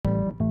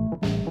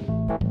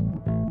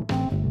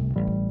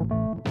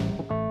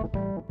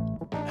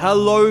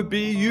Hello,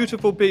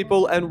 beautiful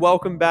people, and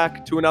welcome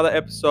back to another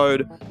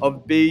episode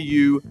of Be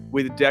You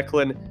with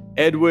Declan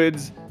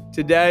Edwards.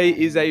 Today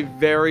is a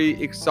very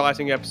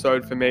exciting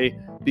episode for me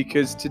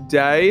because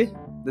today,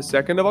 the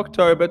 2nd of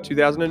October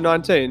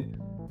 2019,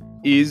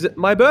 is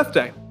my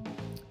birthday.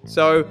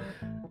 So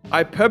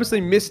I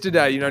purposely missed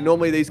today.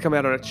 Normally these come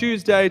out on a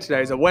Tuesday.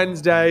 Today's a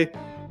Wednesday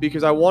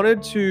because I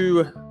wanted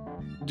to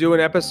do an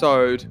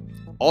episode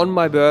on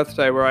my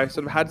birthday where I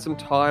sort of had some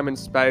time and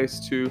space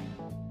to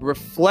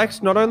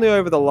reflect not only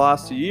over the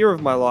last year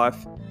of my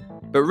life,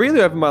 but really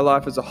over my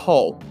life as a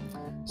whole.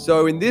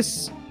 So in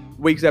this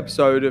week's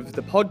episode of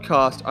the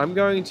podcast, I'm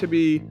going to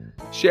be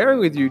sharing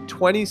with you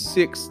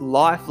 26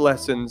 life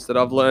lessons that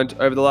I've learned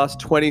over the last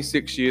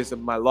 26 years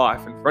of my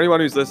life. And for anyone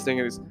who's listening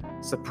and is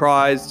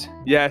surprised,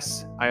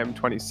 yes, I am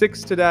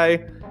 26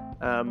 today.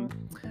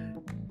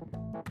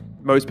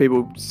 Most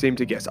people seem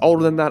to guess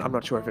older than that. I'm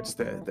not sure if it's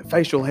the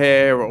facial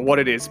hair or what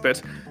it is,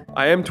 but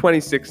I am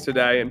 26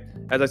 today. And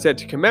as I said,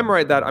 to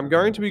commemorate that, I'm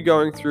going to be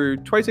going through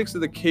 26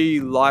 of the key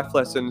life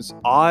lessons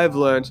I've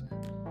learned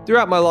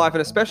throughout my life,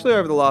 and especially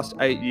over the last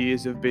 8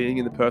 years of being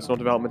in the personal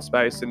development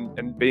space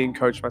and being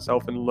coached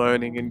myself and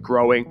learning and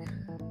growing.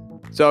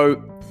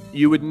 So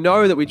you would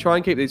know that we try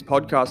and keep these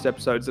podcast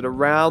episodes at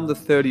around the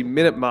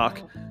 30-minute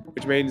mark,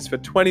 which means for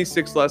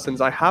 26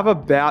 lessons, I have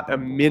about a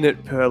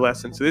minute per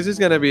lesson. So this is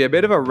going to be a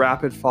bit of a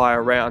rapid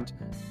fire round,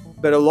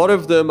 but a lot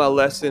of them are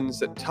lessons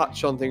that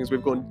touch on things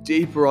we've gone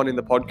deeper on in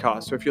the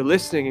podcast. So if you're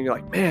listening and you're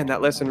like, man,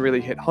 that lesson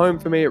really hit home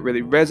for me, it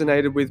really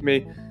resonated with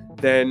me,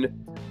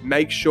 then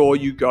make sure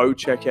you go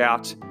check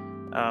out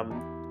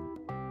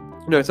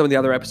some of the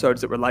other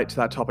episodes that relate to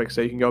that topic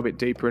so you can go a bit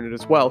deeper in it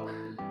as well.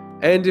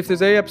 And if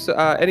there's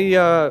any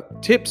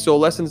tips or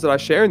lessons that I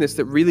share in this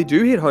that really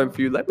do hit home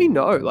for you, let me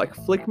know. Like,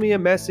 flick me a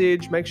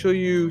message. Make sure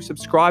you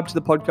subscribe to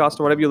the podcast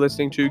or whatever you're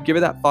listening to. Give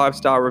it that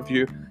 5-star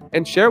review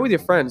and share it with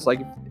your friends.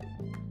 Like,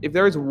 if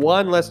there is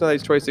one lesson of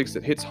these 26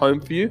 that hits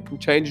home for you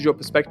and changes your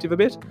perspective a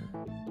bit,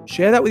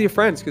 share that with your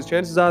friends because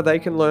chances are they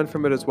can learn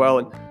from it as well.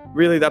 And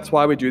really, that's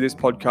why we do this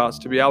podcast,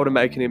 to be able to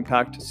make an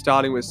impact,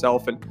 starting with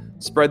self and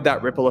spread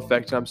that ripple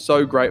effect. And I'm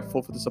so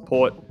grateful for the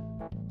support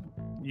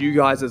you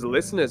guys as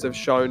listeners have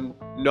shown,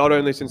 not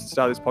only since the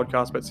start of this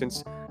podcast, but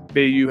since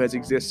BU has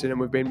existed and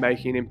we've been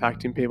making an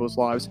impact in people's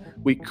lives.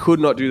 We could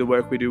not do the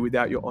work we do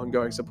without your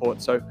ongoing support.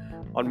 So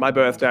on my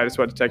birthday, I just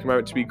wanted to take a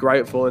moment to be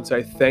grateful and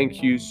say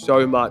thank you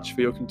so much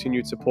for your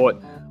continued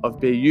support of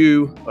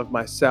BU, of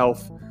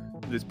myself,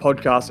 of this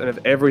podcast, and of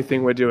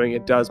everything we're doing.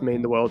 It does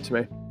mean the world to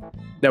me.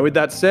 Now, with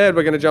that said,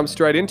 we're going to jump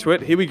straight into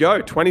it. Here we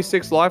go.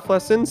 26 life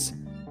lessons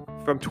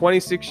from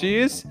 26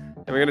 years,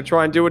 and we're going to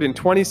try and do it in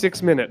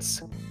 26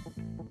 minutes.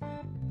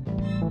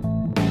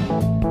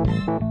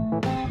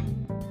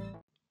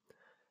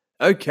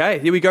 Okay,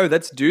 here we go.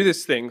 Let's do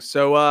this thing.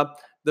 So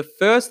the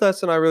first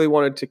lesson I really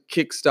wanted to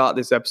kickstart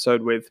this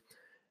episode with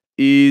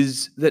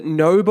is that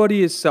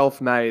nobody is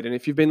self-made. And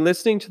if you've been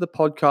listening to the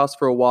podcast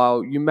for a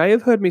while, you may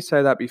have heard me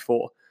say that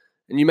before.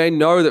 And you may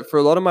know that for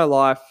a lot of my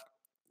life,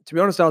 to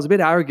be honest, I was a bit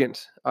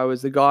arrogant. I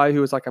was the guy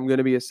who was like, I'm going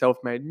to be a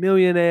self-made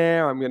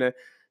millionaire. I'm going to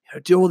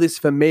do all this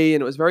for me.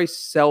 And it was very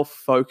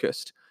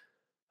self-focused.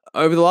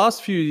 Over the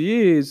last few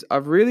years,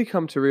 I've really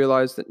come to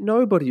realize that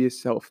nobody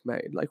is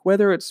self-made. Like,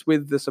 whether it's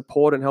with the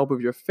support and help of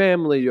your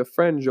family, your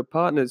friends, your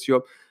partners,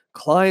 your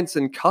clients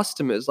and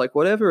customers, like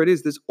whatever it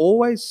is, there's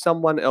always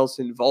someone else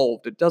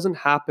involved. It doesn't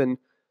happen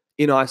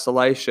in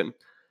isolation.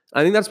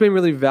 I think that's been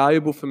really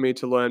valuable for me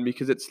to learn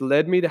because it's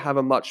led me to have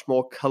a much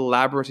more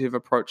collaborative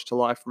approach to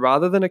life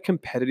rather than a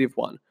competitive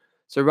one.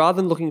 So rather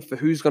than looking for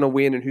who's going to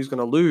win and who's going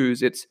to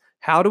lose, it's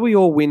how do we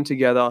all win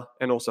together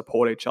and all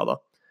support each other?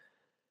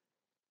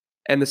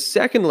 And the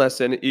second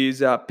lesson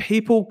is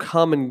people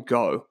come and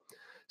go.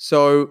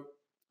 So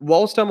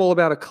whilst I'm all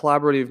about a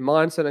collaborative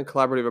mindset and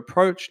collaborative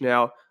approach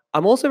now,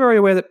 I'm also very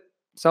aware that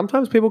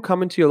sometimes people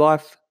come into your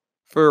life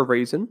for a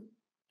reason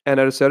and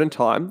at a certain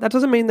time. That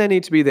doesn't mean they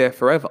need to be there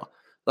forever.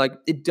 Like,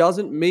 it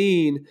doesn't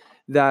mean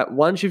that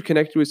once you've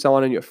connected with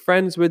someone and you're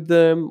friends with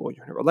them or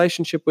you're in a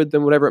relationship with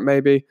them, whatever it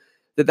may be,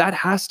 that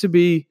has to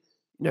be,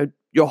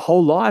 your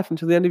whole life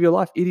until the end of your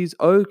life. It is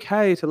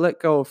okay to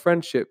let go of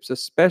friendships,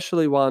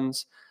 especially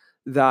ones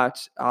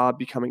that are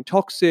becoming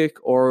toxic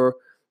or,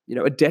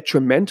 are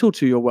detrimental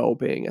to your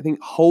well-being. I think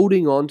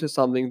holding on to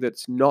something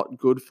that's not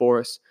good for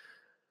us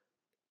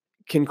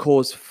can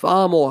cause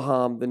far more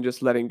harm than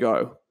just letting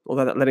go,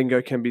 although that letting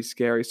go can be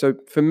scary. So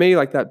for me,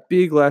 like, that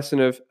big lesson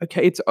of,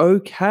 okay, it's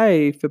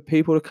okay for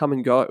people to come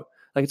and go.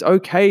 Like, it's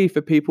okay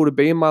for people to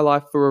be in my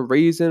life for a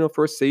reason or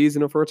for a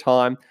season or for a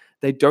time.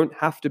 They don't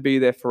have to be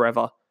there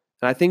forever.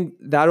 And I think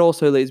that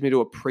also leads me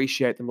to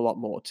appreciate them a lot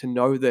more, to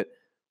know that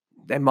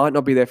they might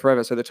not be there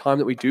forever. So the time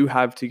that we do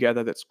have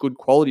together that's good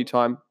quality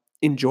time,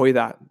 enjoy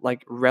that,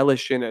 like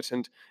relish in it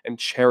and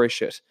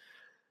cherish it.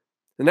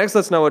 The next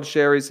lesson I want to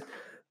share is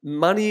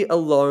money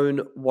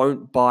alone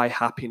won't buy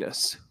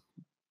happiness,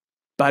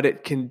 but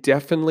it can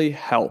definitely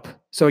help.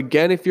 So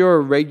again, if you're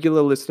a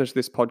regular listener to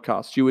this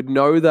podcast, you would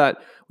know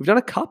that we've done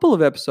a couple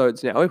of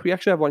episodes now. We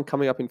actually have one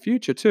coming up in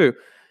future too,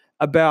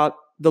 about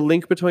the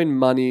link between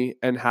money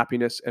and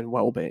happiness and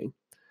well-being.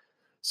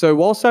 So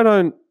whilst I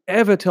don't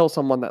ever tell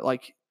someone that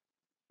like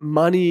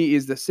money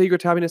is the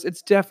secret to happiness,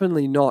 it's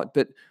definitely not.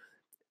 But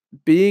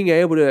being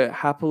able to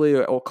happily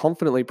or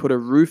confidently put a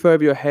roof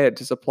over your head,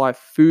 to supply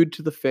food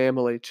to the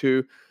family,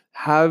 to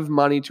have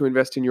money to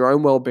invest in your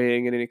own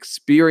well-being and in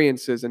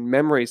experiences and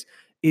memories,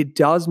 it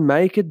does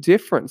make a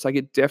difference. Like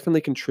it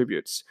definitely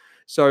contributes.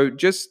 So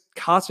just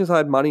casting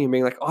aside money and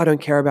being like, oh, I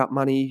don't care about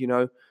money,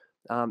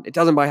 it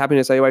doesn't buy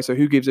happiness anyway, so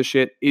who gives a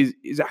shit,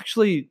 is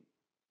actually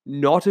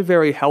not a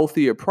very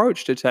healthy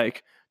approach to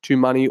take to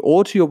money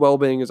or to your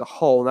well-being as a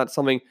whole. And that's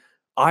something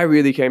I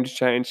really came to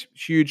change.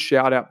 Huge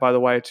shout out, by the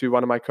way, to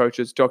one of my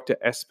coaches, Dr.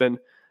 Espen,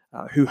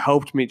 who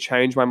helped me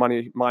change my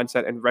money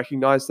mindset and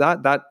recognize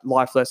that. That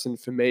life lesson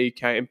for me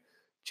came,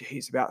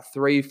 about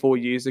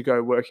 3-4 years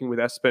ago, working with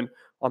Espen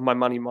on my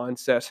money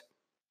mindset.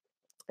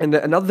 And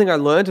another thing I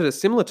learned at a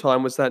similar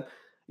time was that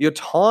your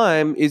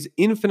time is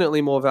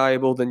infinitely more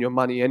valuable than your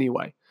money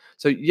anyway.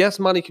 So yes,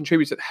 money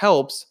contributes, it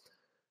helps.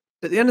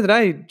 But at the end of the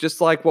day, just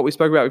like what we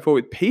spoke about before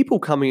with people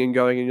coming and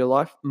going in your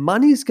life,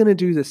 money's going to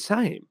do the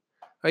same.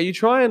 You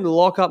try and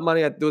lock up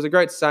money. There was a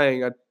great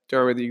saying, I don't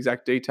remember the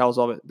exact details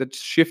of it, that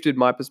shifted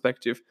my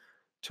perspective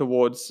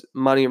towards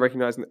money and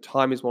recognizing that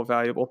time is more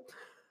valuable.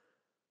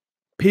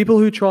 People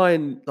who try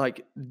and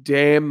like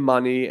dam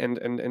money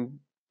and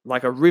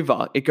like a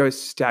river, it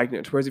goes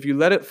stagnant. Whereas if you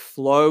let it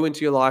flow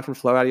into your life and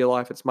flow out of your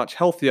life, it's much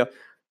healthier.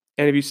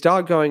 And if you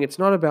start going, it's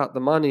not about the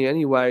money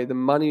anyway. The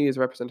money is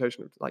a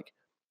representation of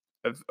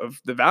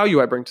of the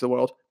value I bring to the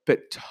world,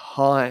 but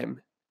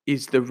time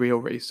is the real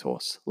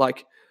resource.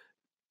 Like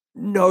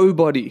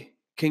nobody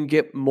can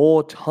get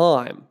more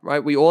time,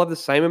 right? We all have the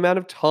same amount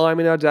of time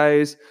in our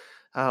days.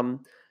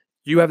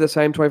 You have the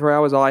same 24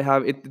 hours I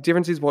have. The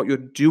difference is what you're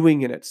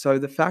doing in it. So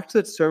the fact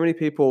that so many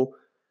people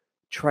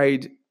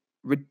trade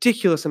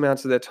ridiculous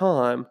amounts of their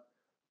time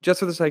just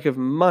for the sake of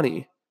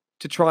money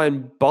to try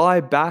and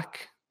buy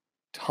back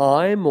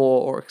time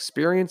or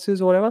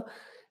experiences or whatever,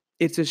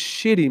 it's a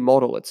shitty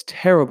model. It's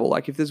terrible.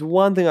 Like if there's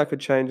one thing I could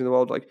change in the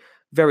world, like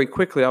very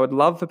quickly, I would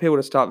love for people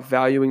to start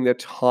valuing their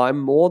time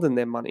more than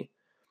their money,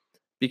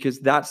 because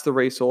that's the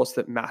resource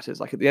that matters.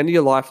 Like at the end of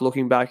your life,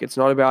 looking back, it's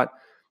not about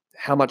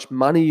how much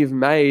money you've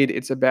made.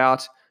 It's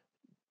about,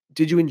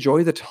 did you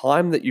enjoy the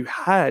time that you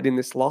had in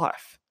this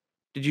life?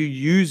 Did you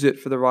use it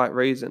for the right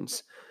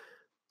reasons?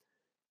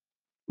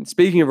 And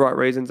speaking of right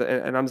reasons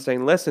and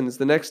understanding lessons,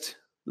 the next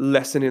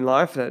lesson in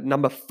life,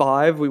 number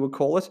 5, we would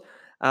call it,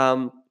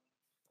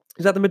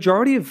 is that the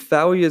majority of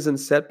failures and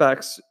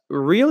setbacks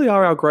really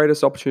are our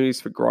greatest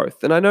opportunities for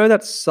growth. And I know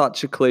that's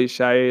such a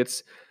cliche.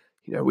 It's,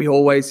 we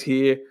always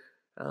hear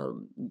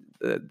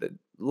the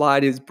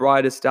light is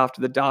brightest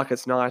after the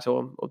darkest night,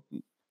 or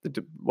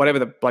whatever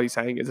the bloody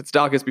saying is. It's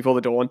darkest before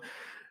the dawn.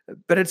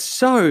 But it's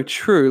so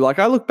true. Like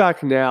I look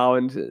back now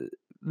and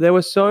there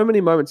were so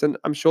many moments, and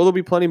I'm sure there'll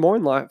be plenty more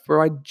in life,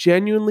 where I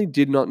genuinely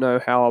did not know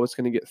how I was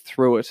going to get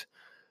through it.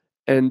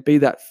 And be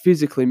that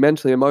physically,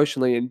 mentally,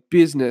 emotionally, in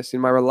business,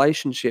 in my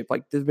relationship.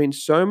 Like there's been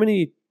so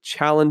many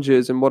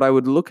challenges and what I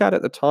would look at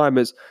the time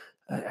as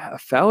a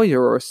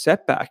failure or a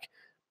setback.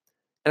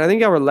 And I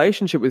think our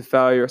relationship with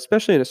failure,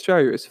 especially in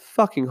Australia, is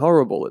fucking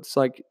horrible. It's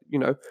like,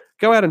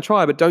 go out and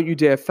try, but don't you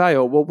dare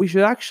fail. Well, we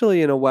should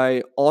actually, in a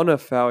way, honor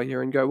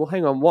failure and go, well,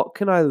 hang on, what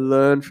can I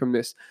learn from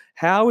this?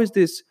 How is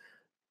this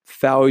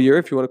failure,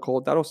 if you want to call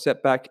it that, or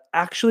setback,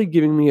 actually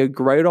giving me a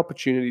great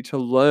opportunity to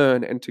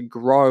learn and to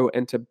grow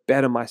and to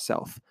better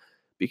myself?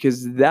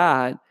 Because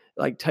that,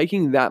 like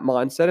taking that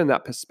mindset and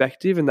that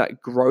perspective and that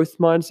growth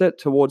mindset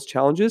towards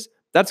challenges,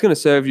 that's going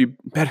to serve you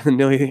better than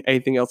nearly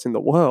anything else in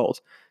the world.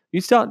 You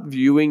start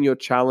viewing your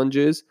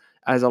challenges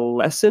as a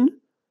lesson,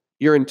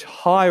 your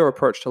entire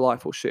approach to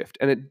life will shift.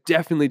 And it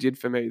definitely did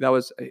for me. That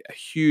was a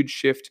huge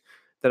shift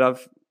that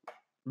I've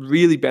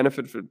really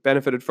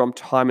benefited from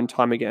time and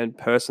time again,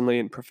 personally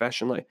and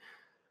professionally.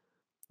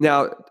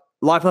 Now,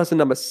 life lesson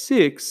number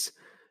 6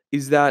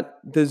 is that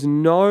there's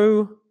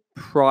no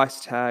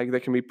price tag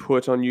that can be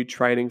put on you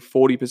trading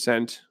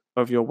 40%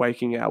 of your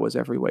waking hours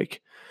every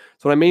week.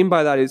 So what I mean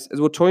by that is, as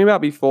we're talking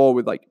about before,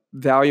 with like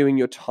valuing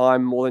your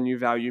time more than you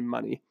value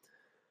money,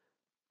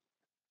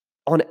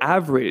 on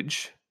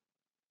average,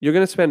 you're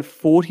going to spend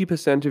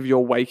 40% of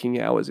your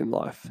waking hours in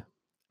life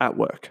at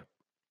work.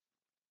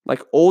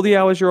 Like all the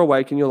hours you're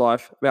awake in your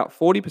life, about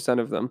 40%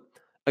 of them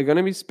are going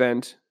to be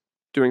spent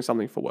doing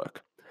something for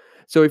work.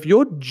 So if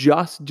you're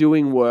just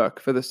doing work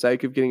for the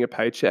sake of getting a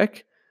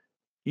paycheck,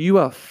 you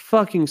are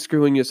fucking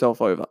screwing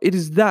yourself over. It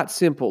is that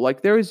simple. Like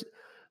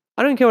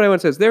I don't care what anyone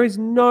says, there is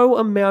no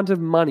amount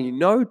of money,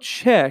 no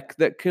check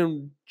that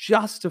can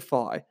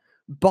justify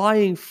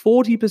buying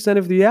 40%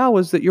 of the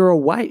hours that you're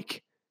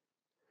awake.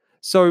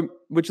 So,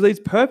 which leads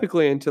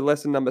perfectly into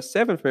lesson number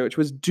 7 for me, which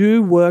was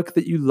do work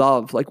that you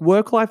love. Like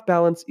work-life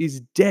balance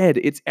is dead.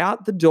 It's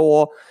out the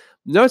door.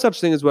 No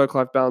such thing as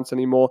work-life balance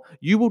anymore.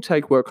 You will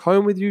take work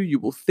home with you. You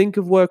will think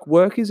of work.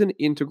 Work is an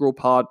integral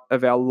part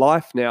of our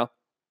life now.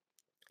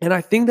 And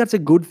I think that's a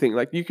good thing.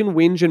 Like you can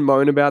whinge and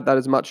moan about that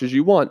as much as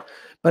you want,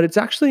 but it's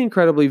actually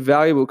incredibly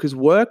valuable, because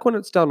work, when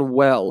it's done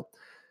well,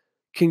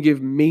 can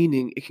give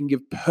meaning, it can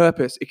give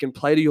purpose, it can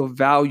play to your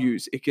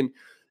values, it can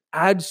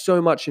add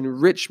so much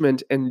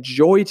enrichment and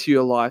joy to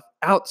your life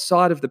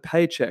outside of the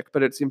paycheck.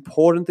 But it's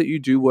important that you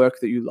do work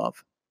that you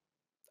love.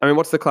 I mean,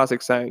 what's the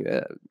classic saying?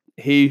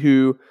 He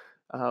who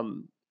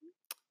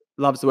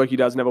loves the work he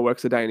does never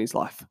works a day in his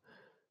life.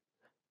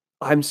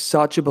 I'm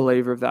such a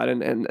believer of that.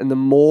 And the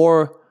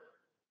more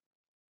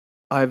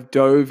I've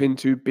dove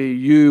into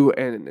BU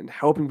and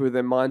helping with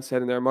their mindset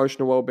and their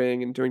emotional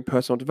well-being and doing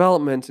personal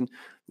development and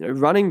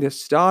running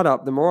this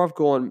startup, the more I've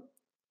gone,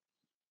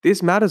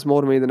 this matters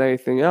more to me than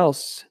anything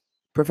else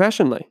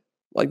professionally.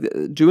 Like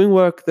doing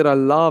work that I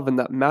love and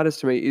that matters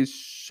to me is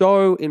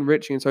so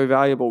enriching and so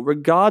valuable,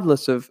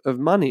 regardless of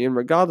money and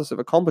regardless of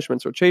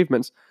accomplishments or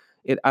achievements.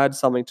 It adds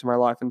something to my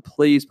life. And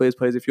please, please,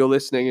 please, if you're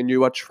listening and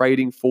you are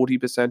trading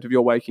 40% of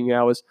your waking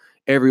hours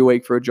every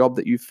week for a job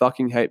that you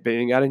fucking hate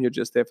being at and you're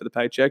just there for the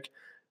paycheck,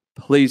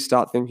 please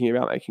start thinking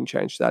about making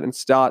change to that and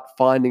start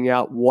finding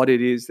out what it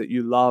is that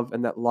you love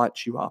and that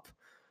lights you up.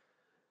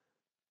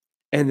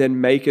 And then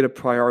make it a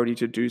priority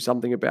to do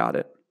something about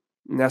it.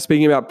 Now,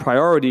 speaking about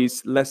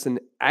priorities, lesson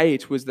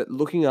 8 was that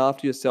looking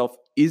after yourself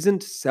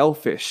isn't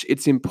selfish.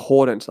 It's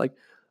important. Like,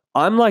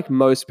 I'm like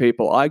most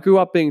people. I grew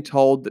up being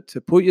told that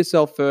to put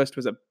yourself first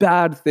was a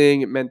bad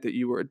thing. It meant that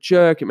you were a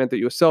jerk. It meant that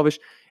you were selfish.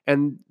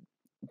 And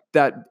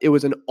that it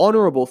was an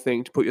honorable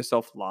thing to put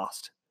yourself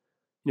last.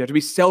 To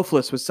be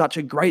selfless was such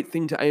a great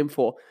thing to aim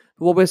for.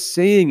 But what we're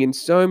seeing in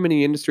so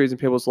many industries in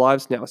people's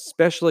lives now,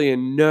 especially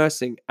in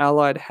nursing,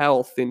 allied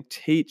health, in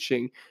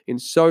teaching, in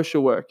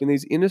social work, in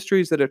these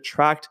industries that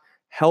attract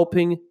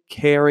helping,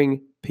 caring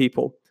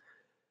people,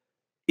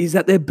 is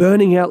that they're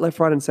burning out left,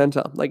 right, and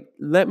center. Like,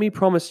 let me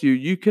promise you,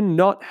 you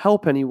cannot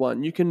help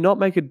anyone. You cannot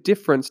make a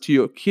difference to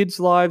your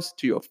kids' lives,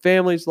 to your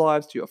family's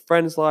lives, to your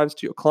friends' lives,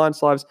 to your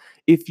clients' lives,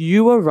 if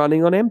you are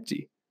running on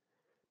empty.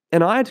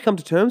 And I had to come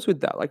to terms with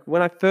that. Like,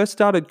 when I first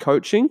started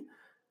coaching,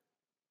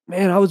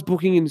 man, I was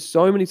booking in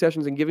so many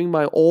sessions and giving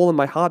my all and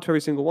my heart to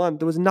every single one.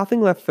 There was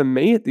nothing left for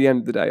me at the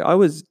end of the day. I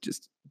was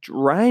just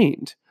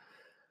drained.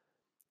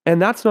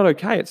 And that's not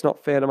okay. It's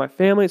not fair to my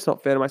family. It's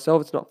not fair to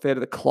myself. It's not fair to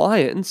the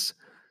clients.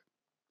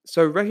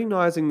 So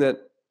recognizing that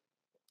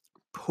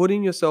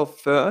putting yourself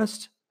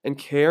first and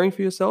caring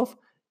for yourself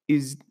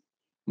is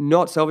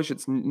not selfish.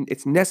 It's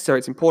necessary.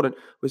 It's important.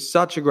 Was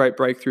such a great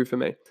breakthrough for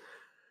me.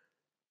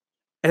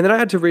 And then I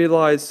had to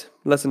realize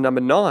lesson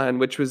number 9,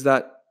 which was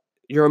that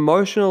your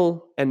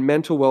emotional and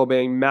mental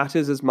well-being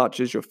matters as much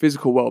as your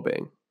physical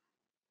well-being.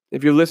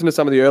 If you listen to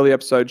some of the early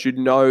episodes, you'd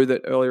know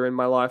that earlier in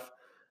my life,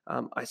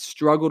 I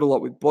struggled a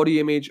lot with body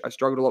image. I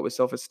struggled a lot with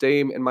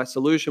self-esteem. And my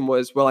solution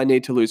was, well, I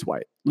need to lose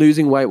weight.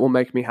 Losing weight will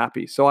make me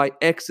happy. So I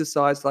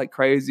exercised like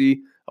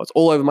crazy. I was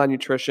all over my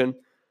nutrition.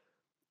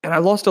 And I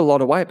lost a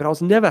lot of weight, but I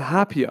was never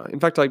happier.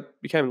 In fact, I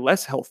became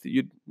less healthy.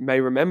 You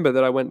may remember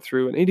that I went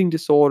through an eating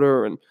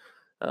disorder and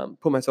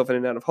put myself in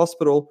and out of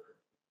hospital.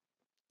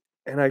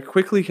 And I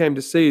quickly came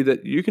to see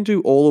that you can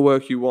do all the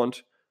work you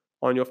want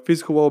on your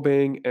physical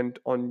well-being and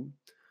on,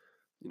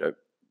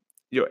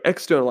 your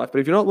external life. But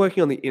if you're not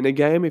working on the inner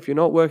game, if you're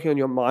not working on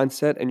your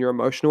mindset and your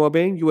emotional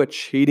well-being, you are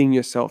cheating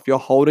yourself. You're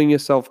holding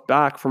yourself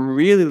back from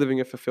really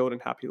living a fulfilled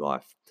and happy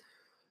life.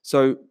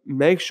 So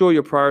make sure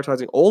you're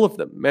prioritizing all of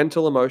them,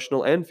 mental,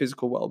 emotional, and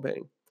physical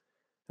well-being.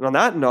 And on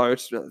that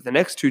note, the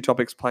next 2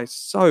 topics play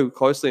so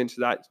closely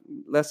into that.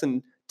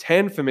 Lesson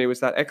 10 for me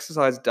was that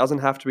exercise doesn't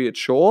have to be a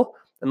chore.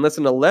 And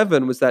lesson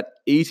 11 was that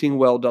eating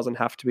well doesn't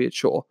have to be a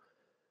chore.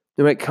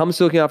 And when it comes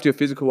to looking after your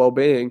physical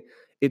well-being,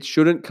 it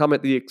shouldn't come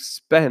at the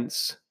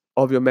expense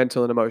of your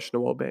mental and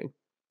emotional well-being.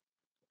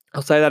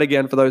 I'll say that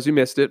again for those who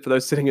missed it, for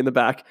those sitting in the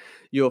back.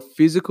 Your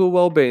physical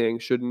well-being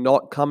should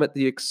not come at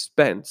the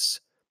expense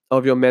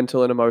of your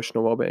mental and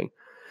emotional well-being.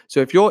 So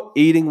if you're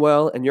eating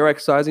well and you're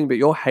exercising, but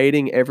you're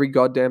hating every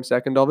goddamn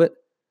second of it,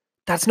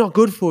 that's not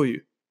good for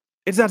you.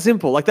 It's that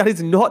simple. Like, that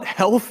is not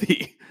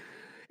healthy.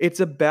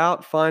 It's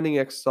about finding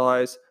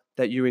exercise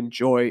that you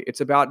enjoy.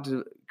 It's about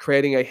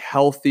creating a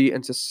healthy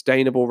and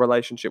sustainable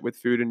relationship with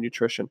food and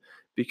nutrition.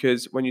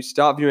 Because when you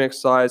start viewing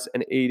exercise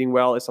and eating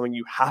well as something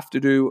you have to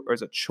do or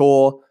as a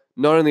chore,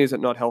 not only is it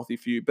not healthy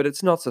for you, but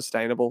it's not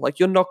sustainable. Like,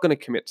 you're not going to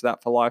commit to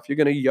that for life. You're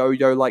going to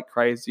yo-yo like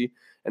crazy,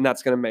 and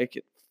that's going to make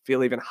it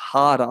feel even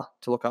harder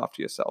to look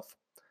after yourself.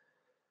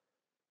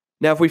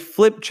 Now, if we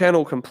flip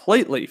channel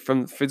completely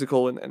from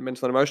physical and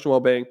mental and emotional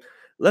well-being,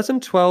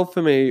 lesson 12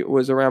 for me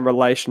was around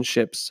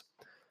relationships.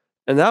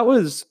 And that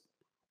was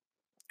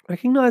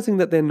recognizing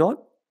that they're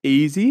not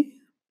easy,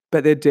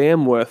 but they're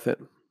damn worth it.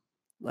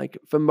 Like,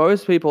 for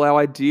most people, our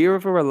idea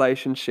of a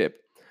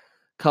relationship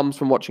comes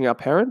from watching our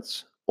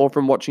parents or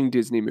from watching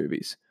Disney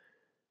movies.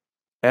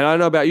 And I don't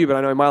know about you, but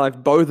I know in my life,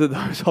 both of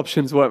those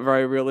options weren't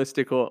very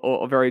realistic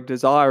or very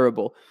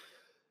desirable.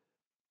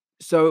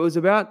 So it was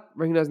about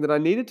recognizing that I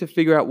needed to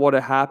figure out what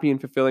a happy and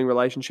fulfilling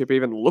relationship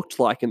even looked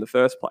like in the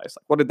first place.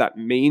 Like, what did that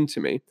mean to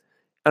me?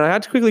 And I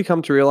had to quickly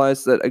come to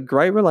realize that a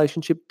great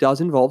relationship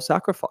does involve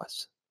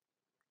sacrifice.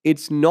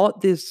 It's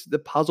not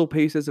the puzzle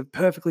pieces of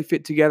perfectly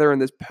fit together and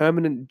there's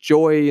permanent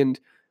joy and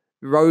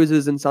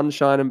roses and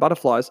sunshine and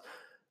butterflies.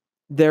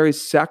 there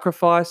is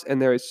sacrifice and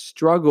there is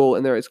struggle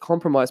and there is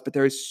compromise, but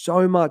there is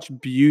so much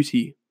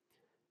beauty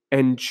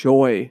and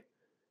joy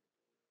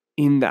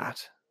in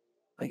that.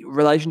 Like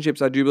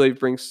relationships, I do believe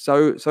bring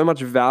so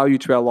much value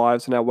to our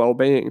lives and our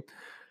well-being.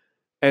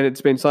 And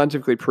it's been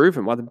scientifically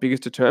proven one of the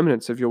biggest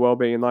determinants of your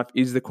well-being in life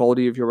is the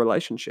quality of your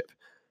relationship.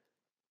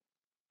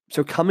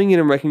 So coming in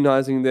and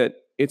recognizing that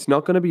it's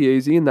not going to be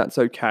easy and that's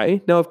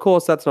okay. Now, of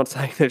course, that's not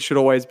saying that it should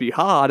always be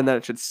hard and that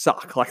it should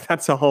suck. Like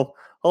that's a whole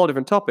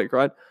different topic,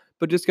 right?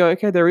 But just going,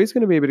 okay, there is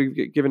going to be a bit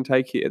of give and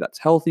take here. That's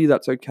healthy,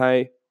 that's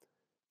okay,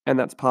 and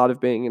that's part of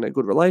being in a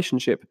good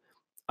relationship.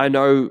 I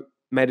know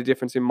made a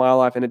difference in my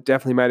life and it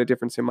definitely made a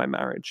difference in my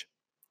marriage.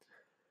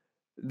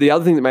 The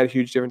other thing that made a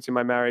huge difference in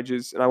my marriage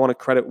is, and I want to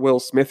credit Will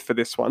Smith for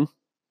this one,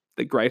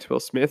 the great Will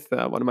Smith,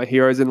 one of my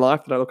heroes in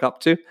life that I look up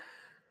to.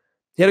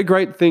 He had a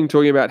great thing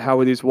talking about how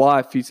with his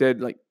wife, he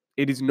said, like,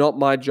 it is not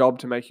my job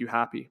to make you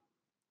happy.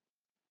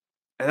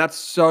 And that's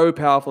so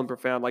powerful and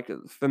profound. Like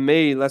for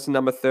me, lesson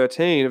number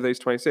 13 of these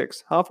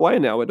 26, halfway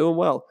now, we're doing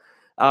well,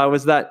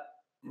 was that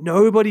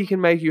nobody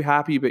can make you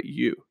happy but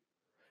you.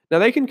 Now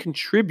they can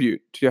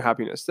contribute to your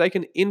happiness. They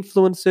can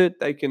influence it.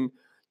 They can,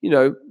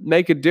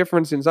 make a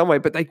difference in some way,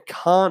 but they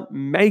can't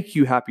make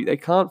you happy. They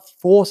can't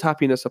force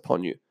happiness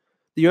upon you.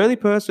 The only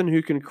person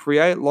who can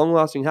create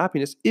long-lasting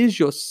happiness is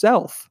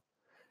yourself.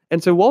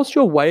 And so whilst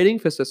you're waiting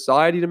for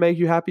society to make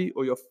you happy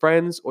or your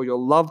friends or your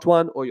loved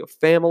one or your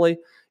family,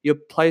 you're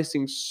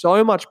placing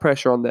so much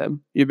pressure on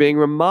them. You're being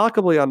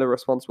remarkably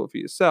under-responsible for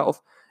yourself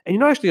and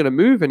you're not actually going to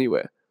move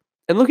anywhere.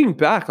 And looking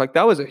back, like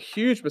that was a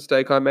huge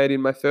mistake I made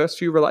in my first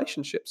few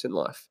relationships in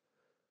life.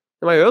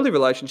 And my early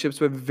relationships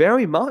were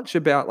very much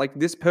about like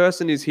this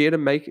person is here to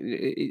make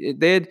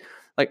they're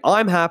like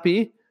I'm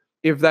happy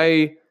if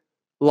they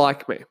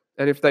like me.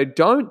 And if they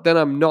don't, then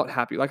I'm not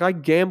happy. Like I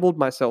gambled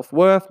my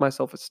self-worth, my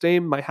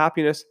self-esteem, my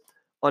happiness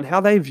on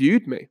how they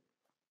viewed me.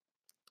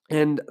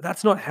 And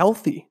that's not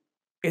healthy.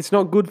 It's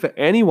not good for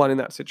anyone in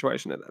that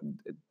situation.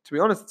 To be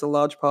honest, it's a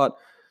large part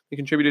that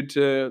contributed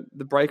to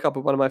the breakup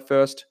of one of my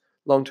first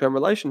long-term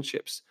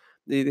relationships.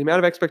 The amount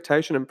of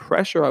expectation and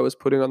pressure I was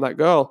putting on that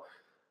girl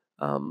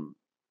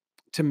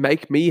to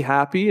make me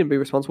happy and be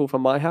responsible for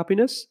my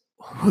happiness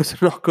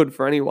was not good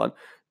for anyone.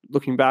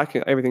 Looking back,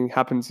 everything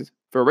happens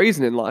for a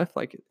reason in life.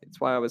 Like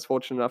it's why I was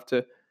fortunate enough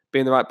to be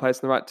in the right place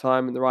in the right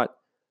time and the right,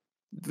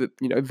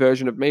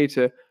 version of me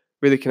to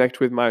really connect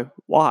with my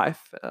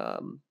wife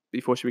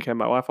before she became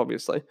my wife,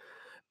 obviously.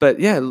 But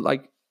yeah,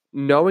 like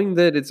knowing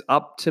that it's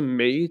up to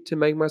me to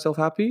make myself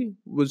happy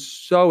was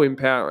so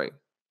empowering,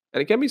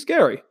 and it can be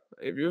scary.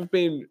 If you've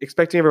been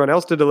expecting everyone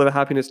else to deliver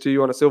happiness to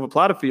you on a silver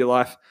platter for your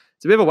life,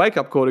 it's a bit of a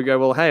wake-up call to go,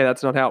 well, hey,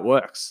 that's not how it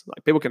works.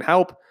 Like people can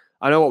help.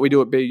 I know what we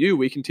do at BU.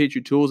 We can teach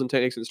you tools and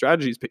techniques and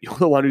strategies, but you're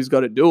the one who's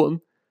got to do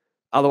them.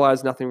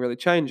 Otherwise, nothing really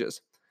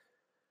changes.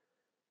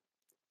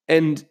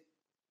 And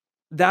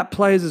that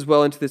plays as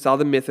well into this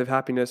other myth of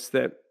happiness,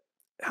 that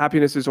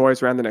happiness is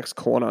always around the next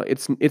corner.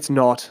 It's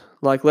not.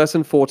 Like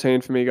lesson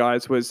 14 for me,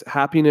 guys, was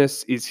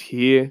happiness is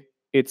here.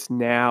 It's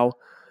now.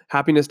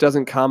 Happiness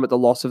doesn't come at the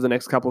loss of the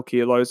next couple of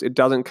kilos. It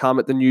doesn't come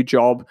at the new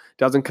job,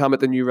 doesn't come at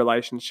the new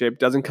relationship,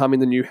 doesn't come in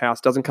the new house,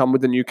 doesn't come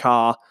with the new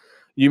car.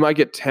 You might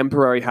get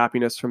temporary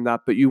happiness from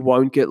that, but you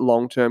won't get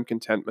long-term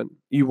contentment.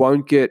 You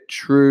won't get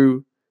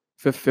true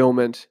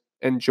fulfillment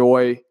and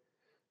joy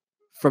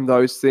from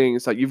those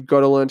things. Like you've got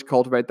to learn to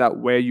cultivate that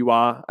where you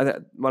are.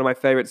 One of my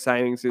favorite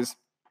sayings is,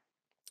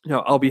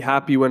 I'll be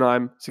happy when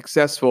I'm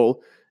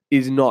successful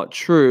is not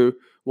true.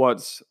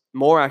 What's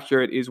more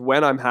accurate is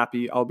when I'm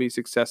happy, I'll be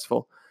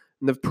successful.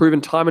 And they've proven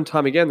time and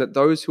time again that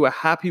those who are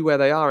happy where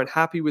they are and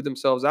happy with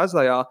themselves as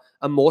they are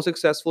more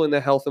successful in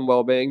their health and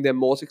well-being. They're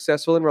more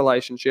successful in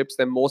relationships.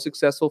 They're more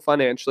successful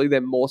financially.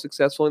 They're more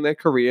successful in their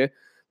career.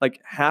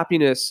 Like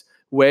happiness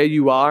where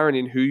you are and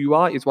in who you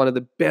are is one of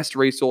the best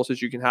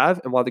resources you can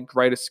have and one of the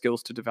greatest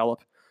skills to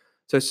develop.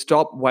 So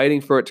stop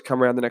waiting for it to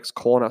come around the next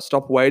corner.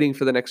 Stop waiting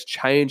for the next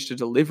change to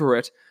deliver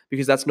it,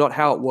 because that's not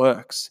how it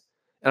works.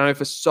 And I know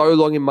for so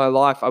long in my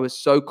life, I was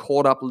so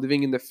caught up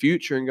living in the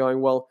future and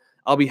going, well,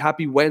 I'll be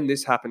happy when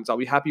this happens. I'll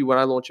be happy when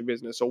I launch a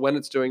business, or when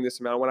it's doing this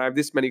amount, or when I have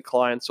this many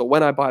clients, or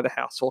when I buy the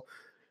house.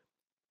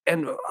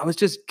 And I was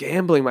just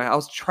gambling. I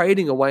was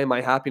trading away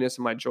my happiness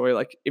and my joy.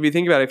 Like if you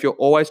think about it, if you're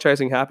always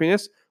chasing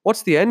happiness,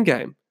 what's the end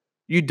game?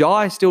 You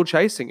die still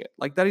chasing it.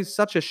 Like that is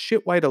such a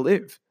shit way to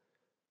live.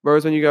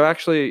 Whereas when you go,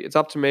 actually, it's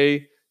up to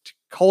me to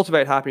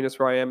cultivate happiness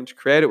where I am and to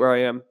create it where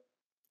I am,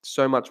 it's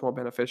so much more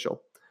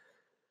beneficial.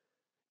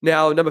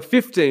 Now, number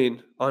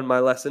 15 on my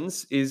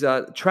lessons is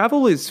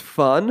travel is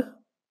fun,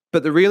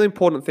 but the really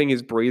important thing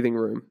is breathing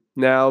room.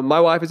 Now,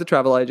 my wife is a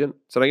travel agent,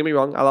 so don't get me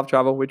wrong. I love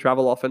travel. We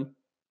travel often.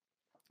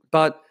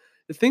 But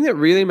the thing that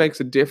really makes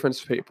a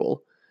difference for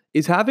people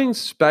is having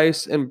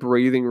space and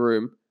breathing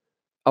room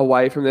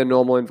away from their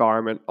normal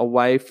environment,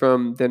 away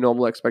from their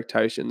normal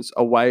expectations,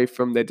 away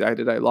from their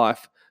day-to-day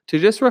life, to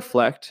just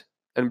reflect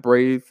and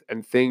breathe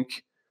and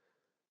think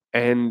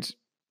and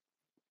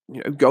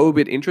go a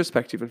bit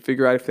introspective and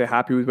figure out if they're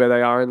happy with where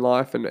they are in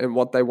life and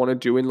what they want to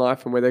do in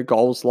life and where their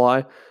goals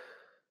lie.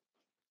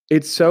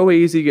 It's so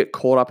easy to get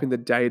caught up in the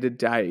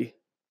day-to-day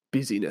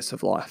busyness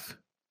of life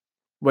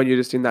when you're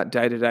just in that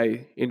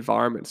day-to-day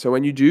environment. So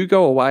when you do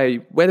go away,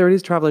 whether it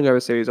is traveling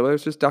overseas or whether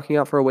it's just ducking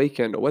out for a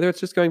weekend or whether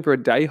it's just going for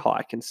a day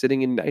hike and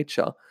sitting in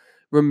nature,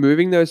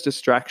 removing those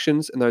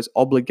distractions and those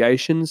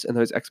obligations and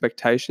those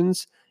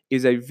expectations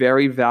is a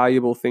very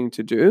valuable thing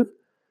to do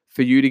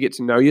for you to get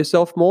to know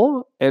yourself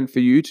more and for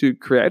you to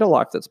create a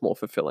life that's more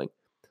fulfilling.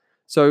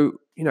 So,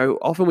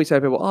 often we say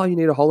to people, oh, you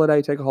need a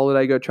holiday, take a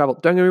holiday, go travel.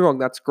 Don't get me wrong,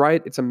 that's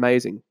great. It's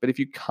amazing. But if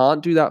you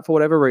can't do that for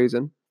whatever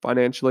reason,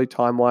 financially,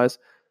 time wise,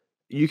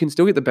 you can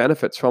still get the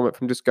benefits from it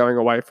from just going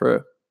away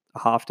for a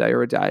half day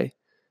or a day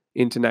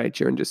into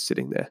nature and just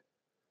sitting there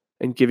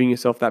and giving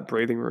yourself that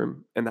breathing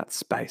room and that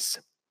space.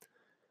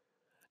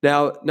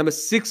 Now, number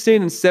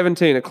 16 and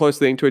 17 are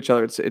closely linked to each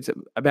other. It's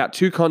about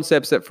two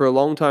concepts that for a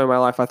long time in my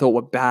life I thought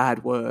were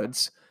bad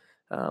words.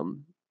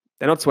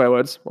 They're not swear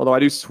words, although I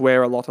do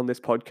swear a lot on this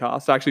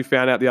podcast. I actually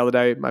found out the other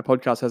day my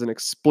podcast has an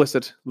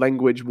explicit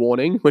language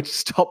warning, which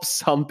stops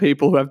some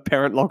people who have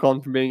parent lock on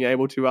from being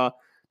able to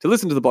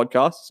listen to the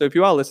podcast. So if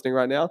you are listening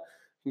right now,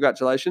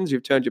 congratulations,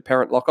 you've turned your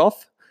parent lock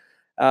off.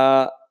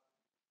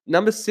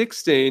 Number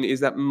 16 is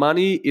that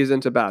money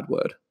isn't a bad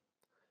word.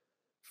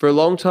 For a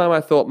long time, I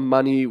thought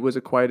money was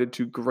equated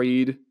to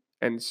greed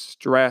and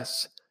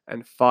stress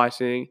and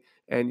fighting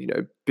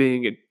and,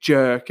 being a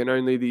jerk, and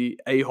only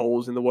the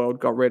a-holes in the world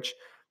got rich.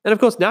 And of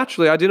course,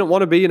 naturally, I didn't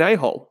want to be an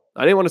a-hole.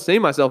 I didn't want to see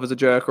myself as a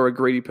jerk or a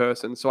greedy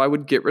person, so I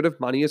would get rid of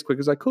money as quick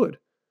as I could.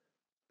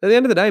 At the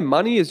end of the day,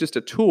 money is just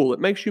a tool.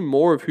 It makes you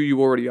more of who you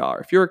already are.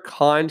 If you're a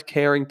kind,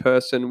 caring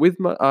person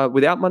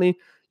without money,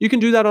 you can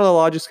do that on a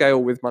larger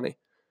scale with money.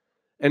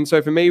 And so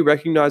for me,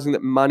 recognizing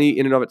that money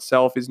in and of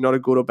itself is not a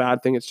good or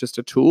bad thing, it's just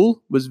a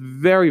tool, was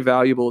very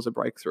valuable as a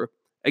breakthrough.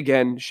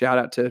 Again, shout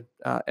out to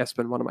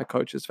Espen, one of my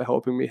coaches, for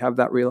helping me have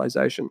that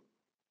realization.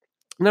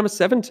 Number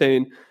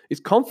 17 is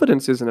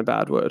confidence isn't a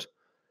bad word.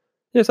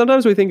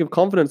 Sometimes we think of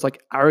confidence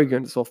like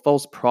arrogance or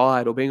false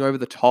pride or being over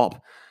the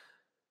top.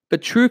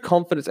 But true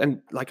confidence,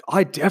 and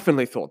I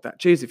definitely thought that.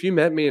 Geez, if you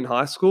met me in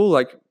high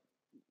school,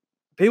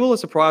 people are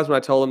surprised when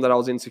I tell them that I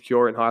was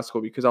insecure in high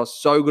school because I was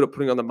so good at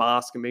putting on the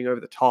mask and being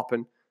over the top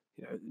and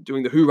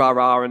doing the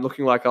hoorah and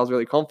looking like I was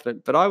really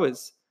confident. But I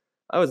was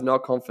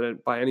not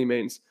confident by any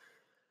means.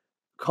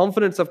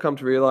 Confidence, I've come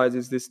to realize,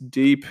 is this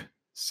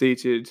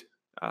deep-seated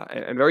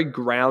and very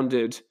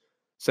grounded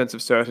sense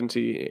of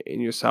certainty in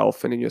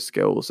yourself and in your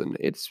skills. And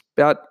it's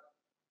about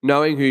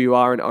knowing who you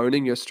are and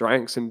owning your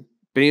strengths and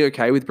being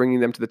okay with bringing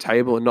them to the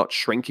table and not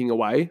shrinking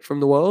away from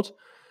the world.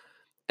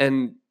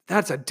 And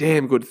that's a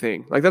damn good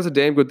thing. That's a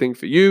damn good thing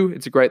for you.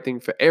 It's a great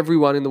thing for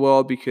everyone in the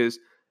world because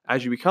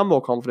as you become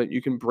more confident,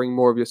 you can bring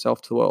more of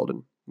yourself to the world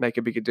and make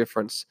a bigger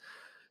difference.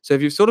 So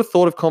if you've sort of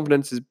thought of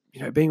confidence as,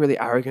 being really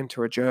arrogant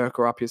or a jerk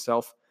or up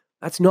yourself,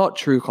 that's not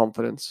true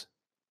confidence.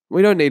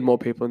 We don't need more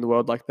people in the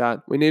world like that.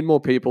 We need more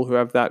people who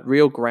have that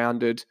real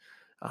grounded,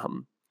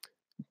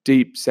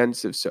 deep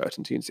sense of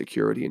certainty and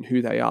security in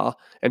who they are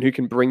and who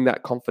can bring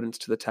that confidence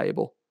to the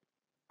table.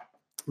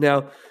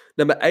 Now,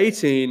 number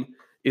 18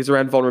 is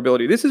around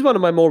vulnerability. This is one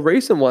of my more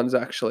recent ones,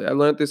 actually. I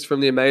learned this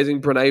from the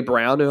amazing Brene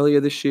Brown earlier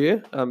this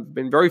year. I've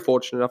been very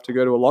fortunate enough to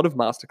go to a lot of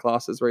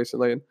masterclasses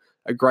recently, and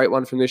a great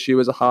one from this year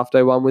was a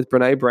half-day one with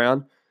Brene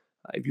Brown.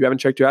 If you haven't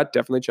checked her out,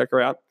 definitely check her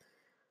out.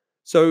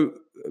 So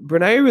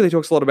Brene really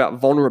talks a lot about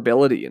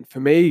vulnerability. And for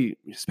me,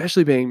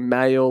 especially being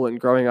male and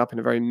growing up in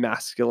a very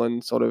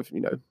masculine sort of,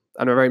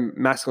 I'm a very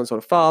masculine sort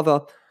of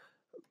father,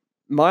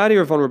 my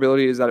idea of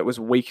vulnerability is that it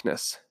was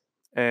weakness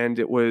and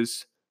it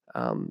was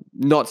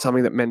not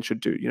something that men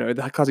should do.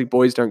 The classic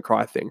boys don't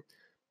cry thing.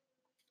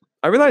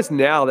 I realize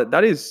now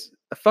that is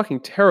a fucking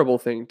terrible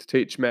thing to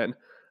teach men.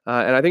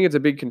 And I think it's a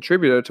big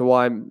contributor to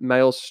why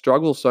males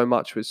struggle so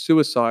much with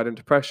suicide and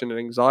depression and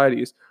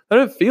anxieties. They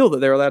don't feel that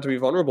they're allowed to be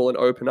vulnerable and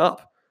open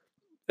up.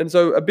 And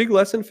so a big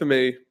lesson for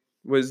me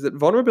was that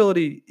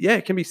vulnerability,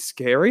 it can be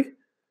scary,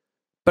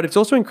 but it's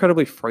also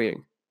incredibly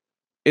freeing.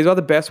 It's one of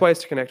the best ways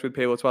to connect with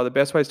people. It's one of the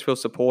best ways to feel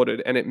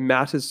supported, and it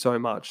matters so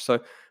much. So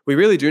we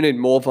really do need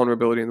more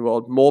vulnerability in the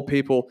world, more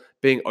people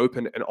being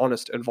open and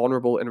honest and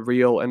vulnerable and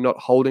real and not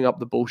holding up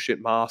the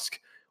bullshit mask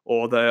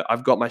or the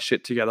I've got my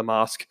shit together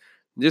mask.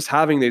 Just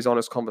having these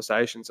honest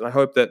conversations. And I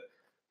hope that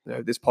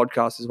this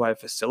podcast is a way of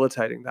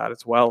facilitating that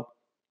as well.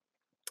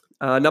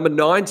 Number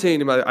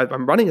 19,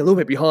 I'm running a little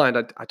bit behind.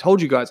 I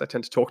told you guys I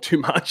tend to talk too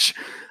much.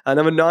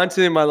 Number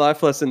 19 in my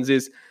life lessons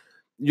is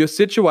your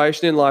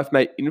situation in life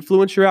may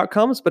influence your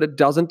outcomes, but it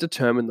doesn't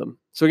determine them.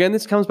 So again,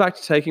 this comes back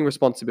to taking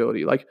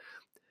responsibility.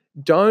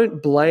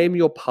 Don't blame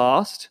your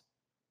past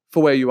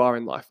for where you are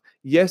in life.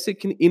 Yes, it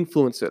can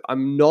influence it.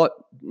 I'm not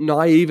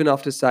naive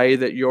enough to say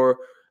that your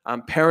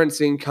parents'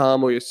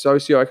 income or your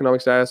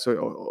socioeconomic status or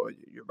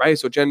your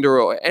race or gender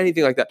or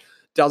anything like that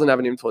doesn't have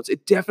an influence.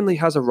 It definitely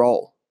has a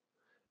role,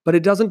 but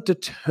it doesn't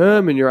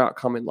determine your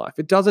outcome in life.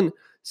 It doesn't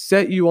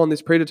set you on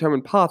this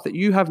predetermined path that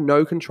you have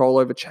no control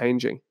over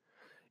changing.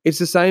 It's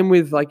the same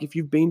with if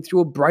you've been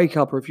through a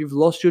breakup or if you've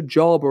lost your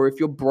job or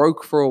if you're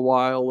broke for a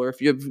while or if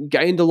you've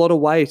gained a lot of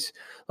weight.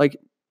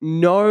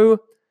 No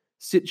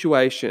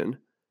situation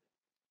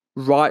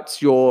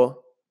writes your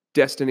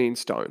destiny in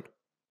stone.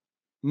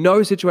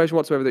 No situation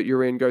whatsoever that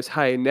you're in goes,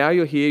 hey, now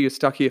you're here, you're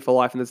stuck here for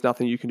life, and there's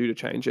nothing you can do to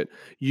change it.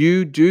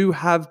 You do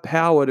have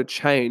power to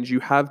change. You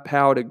have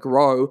power to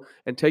grow,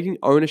 and taking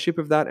ownership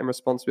of that and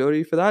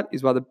responsibility for that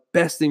is one of the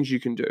best things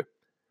you can do.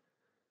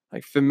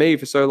 Like for me,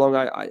 for so long,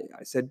 I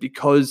said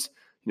because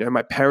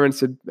my parents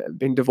had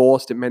been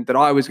divorced, it meant that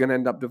I was going to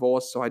end up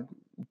divorced, so I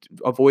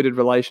avoided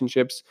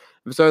relationships.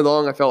 For so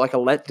long, I felt like a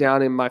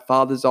letdown in my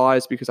father's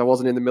eyes because I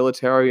wasn't in the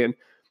military, and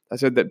I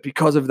said that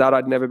because of that,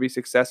 I'd never be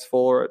successful,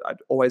 or I'd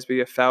always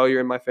be a failure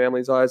in my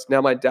family's eyes. Now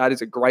my dad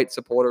is a great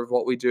supporter of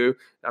what we do.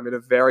 I'm in a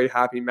very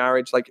happy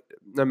marriage. Like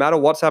no matter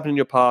what's happened in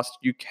your past,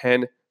 you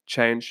can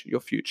change your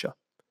future,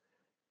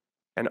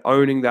 and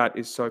owning that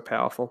is so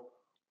powerful.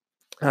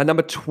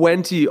 Number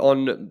 20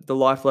 on the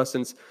life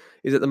lessons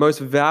is that the most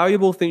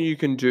valuable thing you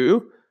can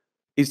do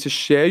is to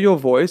share your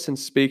voice and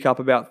speak up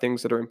about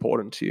things that are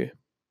important to you.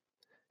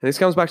 And this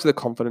comes back to the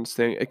confidence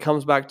thing. It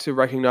comes back to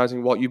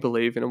recognizing what you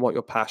believe in and what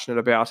you're passionate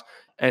about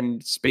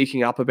and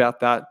speaking up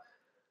about that.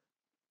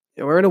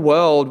 We're in a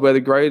world where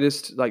the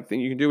greatest thing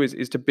you can do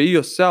is to be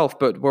yourself,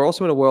 but we're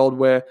also in a world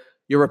where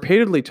you're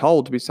repeatedly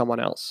told to be someone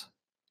else.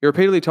 You're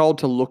repeatedly told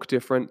to look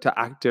different, to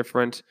act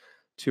different,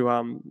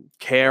 to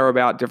care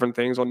about different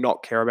things or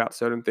not care about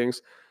certain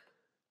things.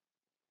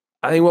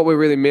 I think what we're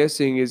really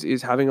missing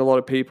is having a lot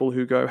of people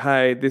who go,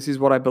 hey, this is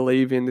what I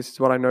believe in, this is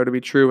what I know to be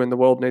true, and the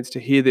world needs to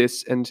hear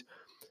this. And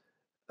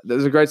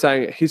there's a great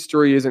saying,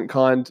 history isn't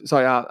kind.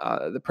 Sorry,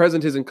 the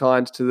present isn't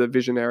kind to the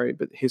visionary,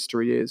 but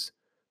history is.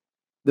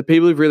 The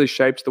people who've really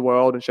shaped the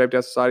world and shaped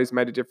our societies,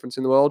 made a difference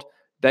in the world,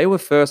 they were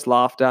first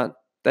laughed at,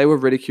 they were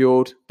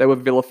ridiculed, they were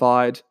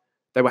vilified,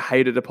 they were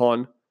hated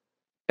upon,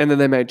 and then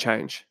they made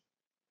change,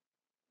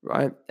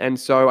 right? And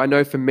so I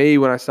know for me,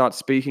 when I start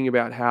speaking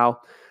about how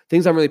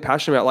things I'm really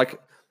passionate about, like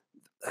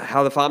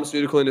how the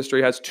pharmaceutical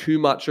industry has too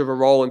much of a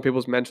role in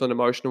people's mental and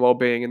emotional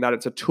well-being, and that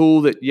it's a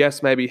tool that,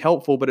 yes, may be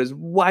helpful, but has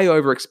way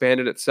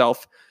overexpanded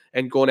itself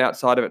and gone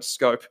outside of its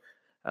scope.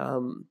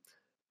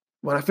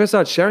 When I first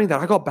started sharing that,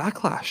 I got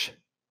backlash.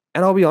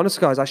 And I'll be honest,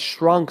 guys, I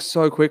shrunk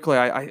so quickly.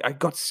 I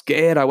got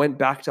scared. I went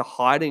back to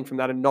hiding from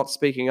that and not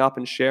speaking up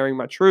and sharing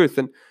my truth.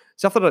 And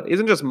stuff that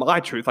isn't just my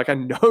truth. Like I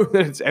know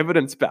that it's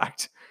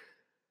evidence-backed.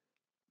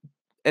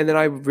 And then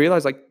I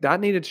realized that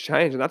needed to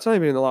change. And that's only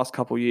been in the last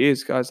couple of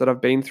years, guys, that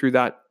I've been through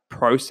that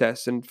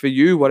process. And for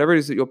you, whatever it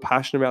is that you're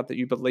passionate about, that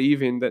you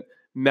believe in, that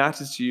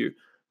matters to you,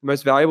 the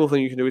most valuable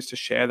thing you can do is to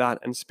share that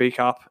and speak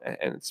up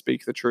and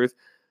speak the truth.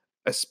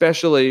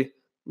 Especially,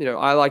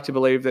 I like to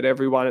believe that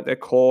everyone at their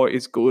core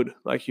is good.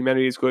 Like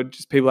humanity is good.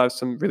 Just people have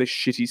some really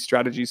shitty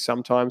strategies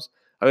sometimes.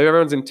 I think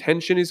everyone's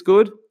intention is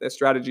good. Their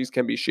strategies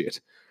can be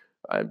shit.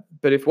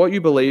 But if what you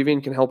believe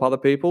in can help other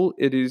people,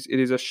 it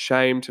is a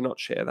shame to not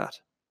share that.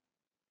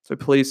 So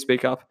please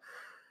speak up.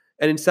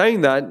 And in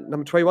saying that,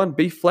 number 21,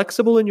 be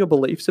flexible in your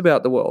beliefs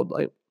about the world.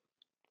 Like,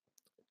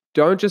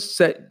 don't just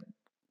set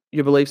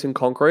your beliefs in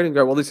concrete and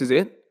go, well, this is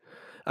it.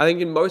 I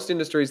think in most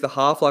industries, the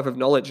half-life of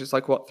knowledge is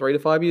 3 to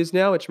 5 years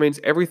now, which means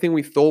everything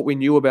we thought we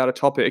knew about a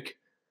topic,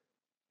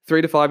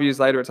 3 to 5 years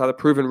later, it's either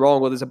proven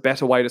wrong or there's a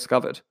better way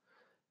discovered.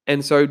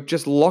 And so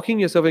just locking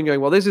yourself in going,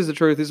 well, this is the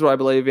truth, this is what I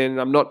believe in,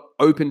 and I'm not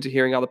open to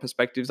hearing other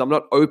perspectives. I'm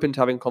not open to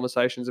having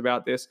conversations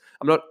about this.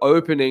 I'm not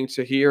opening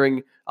to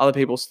hearing other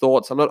people's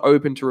thoughts. I'm not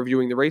open to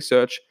reviewing the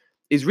research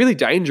is really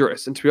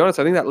dangerous. And to be honest,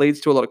 I think that leads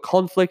to a lot of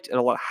conflict and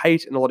a lot of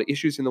hate and a lot of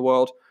issues in the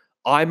world.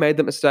 I made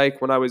that mistake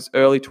when I was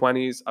early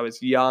 20s. I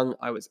was young.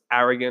 I was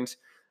arrogant.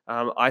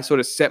 I sort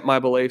of set my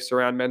beliefs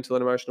around mental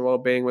and emotional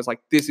well-being was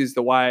like, this is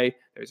the way.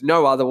 There's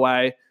no other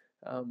way.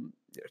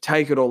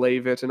 Take it or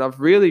leave it. And I've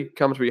really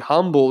come to be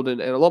humbled and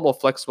a lot more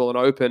flexible and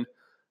open,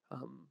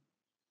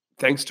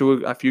 thanks to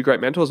a few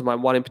great mentors of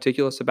mine. One in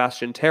particular,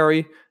 Sebastian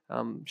Terry.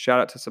 Shout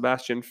out to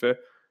Sebastian for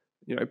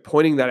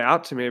pointing that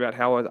out to me about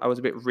how I was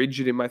a bit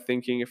rigid in my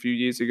thinking a few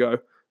years ago.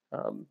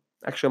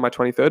 Actually, on my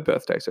 23rd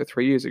birthday, so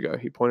 3 years ago,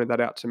 he pointed that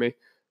out to me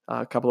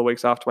a couple of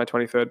weeks after my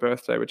 23rd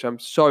birthday, which I'm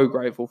so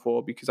grateful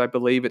for because I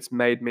believe it's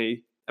made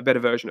me a better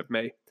version of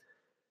me.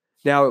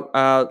 Now,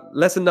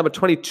 lesson number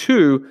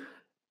 22.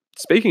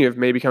 Speaking of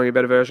me becoming a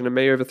better version of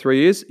me over 3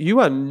 years, you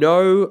are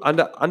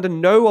under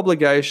no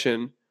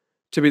obligation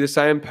to be the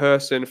same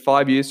person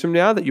 5 years from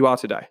now that you are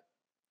today.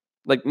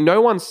 Like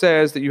no one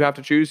says that you have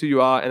to choose who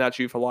you are and that's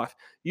you for life.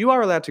 You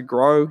are allowed to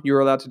grow, you're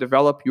allowed to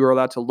develop, you're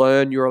allowed to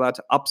learn, you're allowed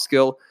to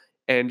upskill,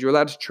 and you're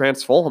allowed to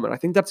transform. And I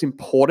think that's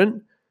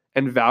important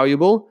and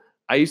valuable.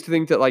 I used to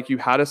think that you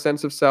had a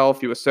sense of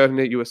self, you were certain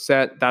that you were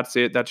set, that's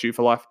it, that's you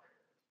for life.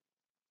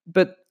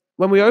 But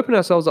when we open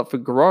ourselves up for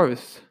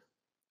growth,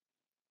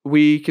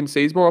 we can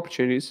seize more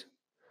opportunities,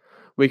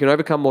 we can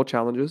overcome more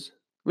challenges,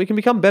 we can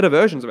become better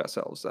versions of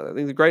ourselves. I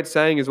think the great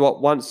saying is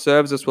what once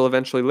serves us will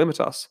eventually limit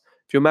us.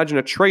 If you imagine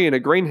a tree in a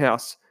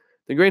greenhouse,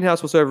 the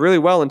greenhouse will serve really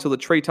well until the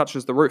tree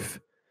touches the roof.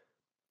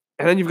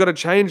 And then you've got to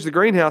change the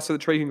greenhouse so the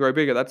tree can grow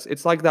bigger.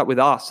 It's like that with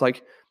us.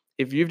 Like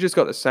if you've just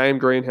got the same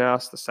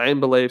greenhouse, the same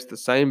beliefs, the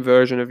same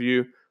version of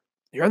you,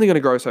 you're only going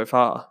to grow so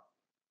far.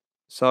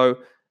 So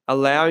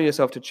allowing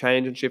yourself to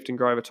change and shift and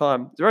grow over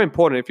time. It's very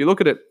important. If you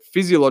look at it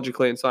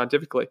physiologically and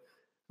scientifically,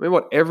 I mean,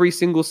 what every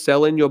single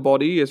cell in your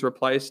body is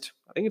replaced.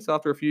 I think it's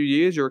after a few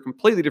years, you're a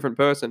completely different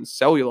person,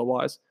 cellular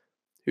wise.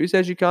 Who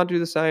says you can't do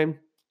the same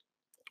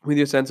with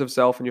your sense of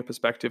self and your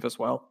perspective as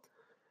well?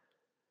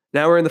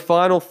 Now we're in the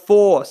final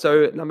four.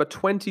 So number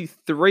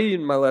 23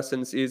 in my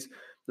lessons is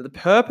that the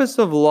purpose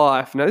of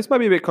life. Now this might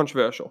be a bit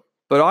controversial,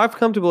 but I've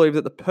come to believe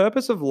that the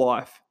purpose of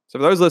life. So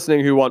for those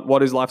listening who want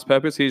what is life's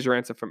purpose, here's your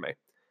answer from me.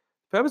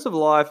 The purpose of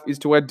life is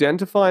to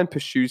identify and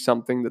pursue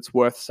something that's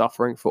worth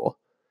suffering for.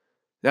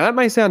 Now that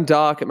may sound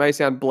dark, it may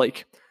sound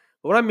bleak.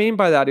 But what I mean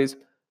by that is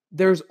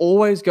there's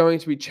always going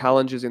to be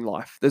challenges in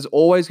life. There's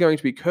always going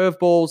to be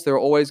curveballs. There are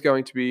always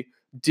going to be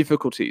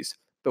difficulties.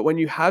 But when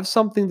you have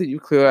something that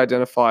you've clearly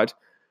identified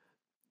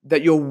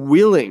that you're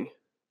willing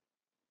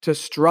to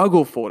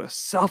struggle for, to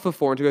suffer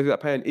for, and to go through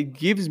that pain, it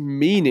gives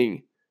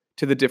meaning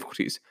to the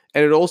difficulties.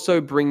 And it also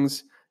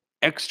brings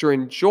extra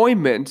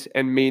enjoyment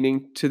and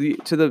meaning to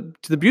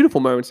the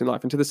beautiful moments in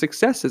life and to the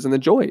successes and the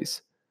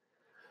joys.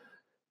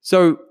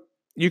 So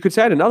you could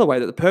say it another way,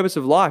 that the purpose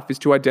of life is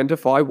to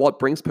identify what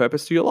brings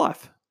purpose to your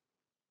life.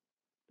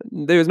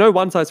 There's no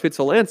one size fits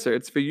all answer.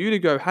 It's for you to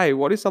go, hey,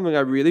 what is something I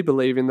really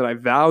believe in, that I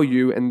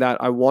value, and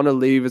that I want to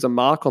leave as a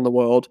mark on the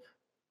world,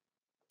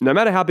 no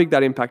matter how big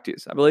that impact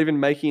is. I believe in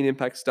making an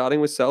impact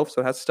starting with self.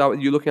 So it has to start with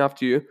you looking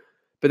after you,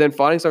 but then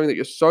finding something that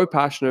you're so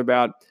passionate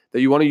about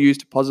that you want to use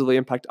to positively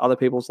impact other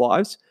people's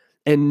lives,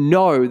 and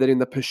know that in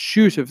the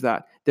pursuit of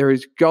that, there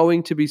is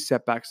going to be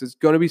setbacks. There's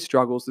going to be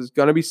struggles. There's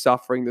going to be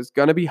suffering. There's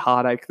going to be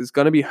heartache. There's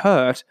going to be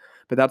hurt,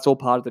 but that's all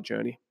part of the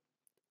journey.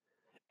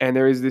 And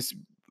there is this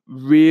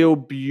real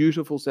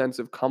beautiful sense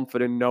of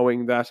comfort in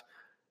knowing that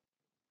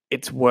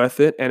it's worth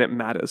it and it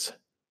matters.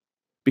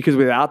 Because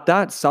without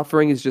that,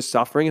 suffering is just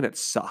suffering and it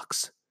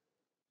sucks.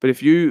 But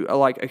if you are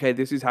like, okay,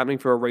 this is happening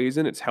for a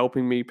reason, it's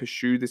helping me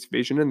pursue this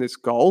vision and this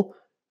goal,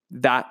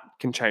 that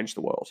can change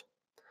the world.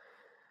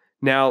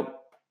 Now,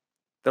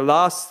 the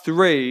last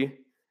three,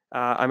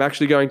 I'm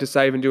actually going to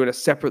save and do in a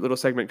separate little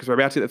segment because we're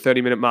about to hit the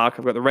 30-minute mark.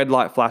 I've got the red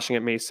light flashing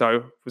at me.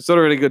 So we're sort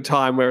of at a good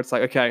time where it's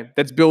like, okay,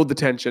 let's build the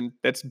tension.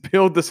 Let's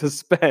build the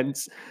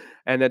suspense.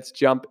 And let's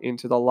jump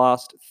into the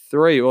last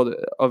three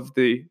of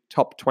the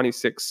top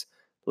 26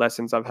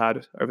 lessons I've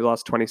had over the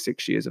last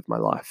 26 years of my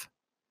life.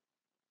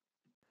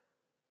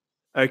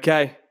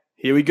 Okay,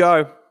 here we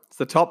go. It's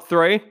the top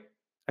three.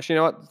 Actually,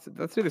 you know what?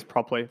 Let's do this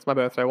properly. It's my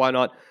birthday. Why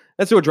not?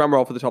 Let's do a drum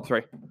roll for the top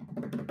three.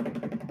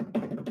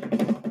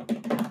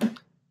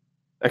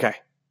 Okay,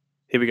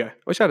 here we go. I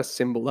wish I had a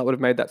symbol. That would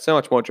have made that so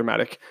much more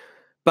dramatic.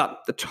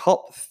 But the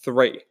top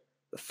three,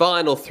 the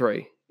final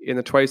three in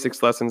the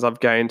 26 lessons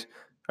I've gained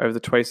over the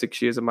 26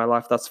 years of my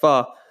life thus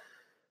far.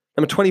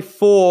 Number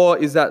 24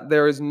 is that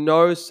there is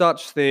no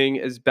such thing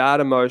as bad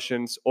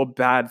emotions or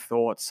bad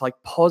thoughts. Like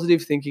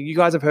positive thinking. You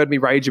guys have heard me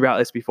rage about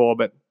this before,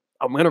 but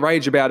I'm going to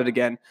rage about it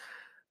again.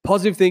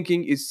 Positive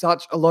thinking is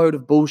such a load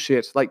of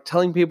bullshit. Like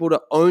telling people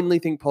to only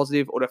think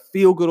positive or to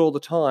feel good all the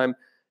time,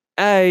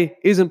 A,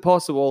 isn't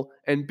possible,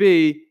 and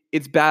B,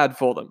 it's bad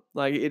for them.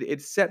 Like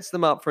it sets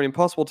them up for an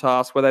impossible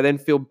task where they then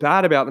feel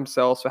bad about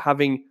themselves for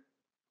having,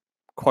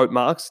 quote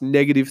marks,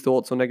 negative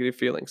thoughts or negative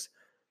feelings.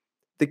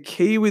 The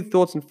key with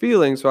thoughts and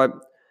feelings, right,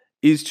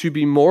 is to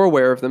be more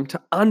aware of them, to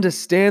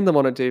understand them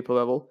on a deeper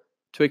level,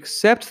 to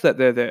accept that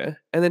they're there,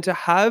 and then to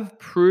have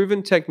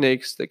proven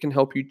techniques that can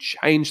help you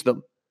change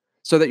them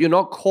so that you're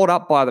not caught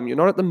up by them. You're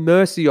not at the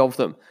mercy of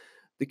them.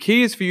 The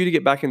key is for you to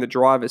get back in the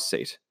driver's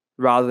seat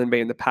rather than be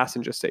in the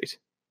passenger seat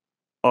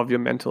of your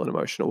mental and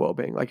emotional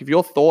well-being. Like if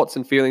your thoughts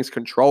and feelings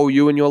control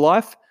you in your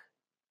life,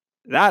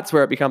 that's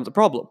where it becomes a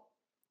problem,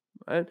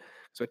 right?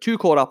 So we're too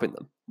caught up in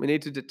them. We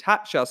need to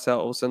detach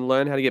ourselves and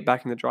learn how to get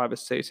back in the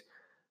driver's seat.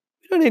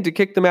 We don't need to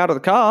kick them out of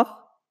the car.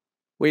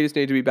 We just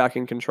need to be back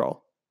in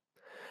control.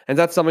 And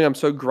that's something I'm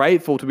so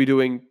grateful to be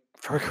doing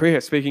for a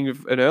career. Speaking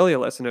of an earlier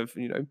lesson of,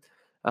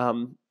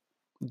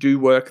 do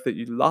work that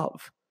you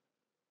love.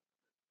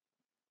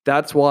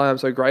 That's why I'm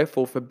so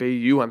grateful for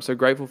BU. I'm so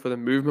grateful for the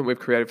movement we've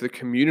created, for the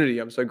community.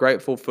 I'm so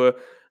grateful for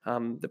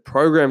the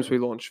programs we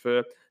launch,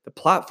 for the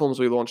platforms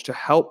we launch to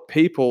help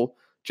people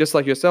just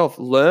like yourself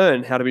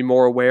learn how to be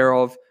more aware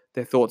of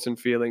their thoughts and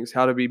feelings,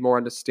 how to be more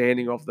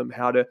understanding of them,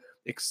 how to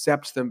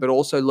accept them, but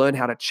also learn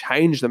how to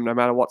change them no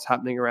matter what's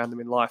happening around them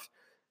in life.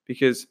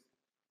 Because,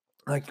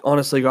 like,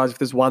 honestly, guys, if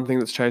there's one thing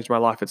that's changed my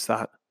life, it's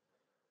that.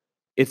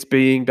 It's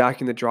being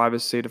back in the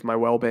driver's seat of my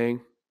well-being.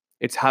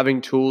 It's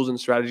having tools and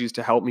strategies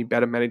to help me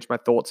better manage my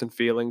thoughts and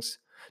feelings,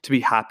 to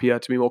be happier,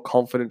 to be more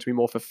confident, to be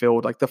more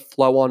fulfilled. Like the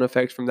flow-on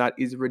effect from that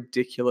is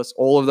ridiculous.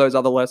 All of those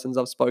other lessons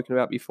I've spoken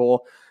about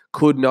before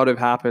could not have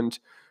happened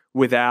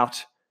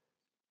without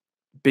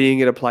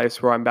being at a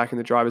place where I'm back in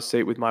the driver's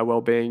seat with my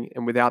well-being,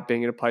 and without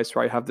being in a place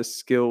where I have the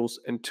skills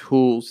and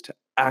tools to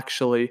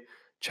actually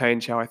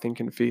change how I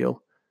think and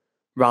feel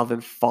rather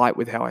than fight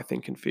with how I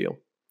think and feel.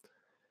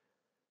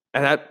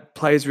 And that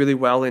plays really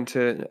well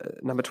into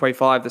number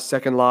 25, the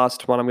second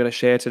last one I'm going to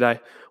share today,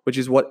 which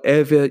is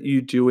whatever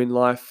you do in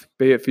life,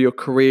 be it for your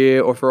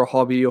career or for a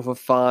hobby or for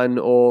fun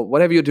or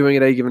whatever you're doing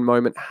at any given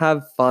moment,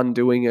 have fun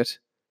doing it.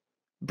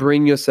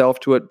 Bring yourself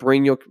to it.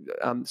 Bring your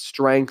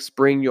strengths,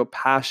 bring your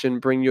passion,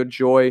 bring your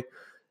joy.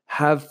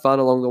 Have fun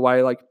along the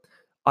way. Like,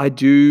 I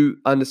do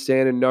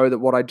understand and know that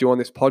what I do on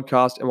this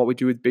podcast and what we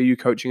do with BU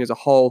coaching as a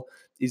whole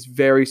is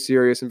very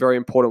serious and very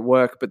important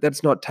work, but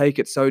let's not take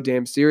it so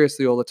damn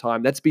seriously all the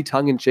time. Let's be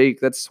tongue in cheek.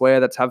 Let's swear.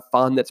 Let's have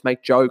fun. Let's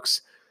make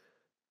jokes,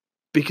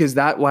 because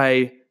that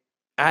way,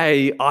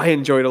 A, I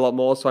enjoy it a lot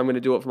more. So I'm going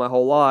to do it for my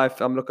whole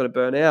life. I'm not going to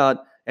burn out.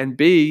 And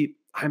B,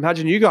 I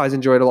imagine you guys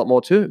enjoy it a lot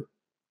more too.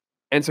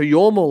 And so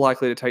you're more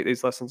likely to take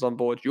these lessons on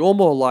board. You're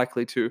more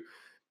likely to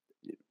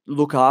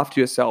look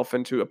after yourself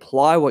and to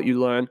apply what you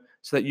learn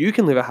so that you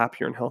can live a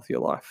happier and healthier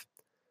life.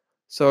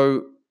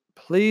 So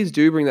please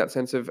do bring that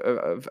sense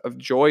of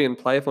joy and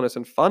playfulness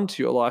and fun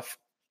to your life.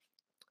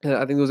 And I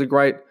think there was a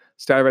great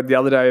stat I read the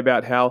other day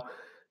about how,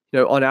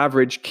 on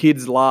average,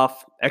 kids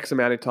laugh X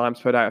amount of times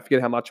per day. I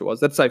forget how much it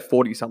was. Let's say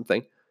 40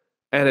 something.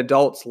 And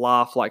adults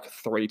laugh like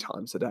 3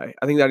 times a day.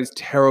 I think that is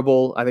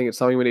terrible. I think it's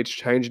something we need to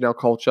change in our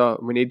culture.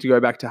 We need to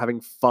go back to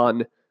having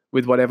fun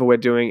with whatever we're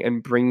doing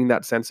and bringing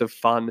that sense of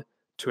fun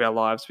to our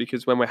lives,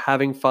 because when we're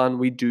having fun,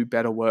 we do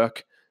better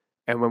work.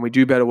 And when we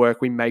do better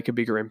work, we make a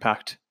bigger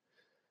impact.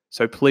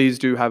 So please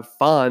do have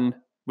fun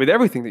with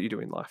everything that you do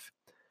in life.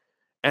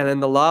 And then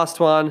the last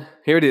one,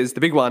 here it is,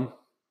 the big one,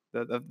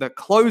 the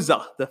closer,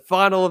 the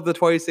final of the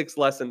 26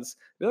 lessons.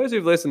 For those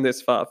who've listened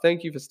this far,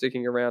 thank you for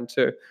sticking around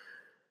too.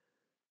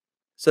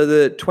 So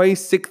the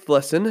 26th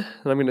lesson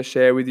that I'm going to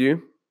share with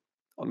you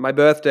on my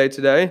birthday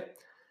today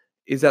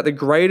is that the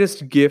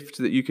greatest gift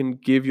that you can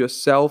give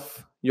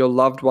yourself, your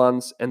loved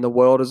ones, and the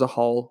world as a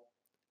whole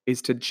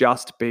is to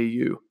just be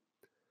you.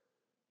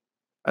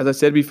 As I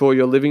said before,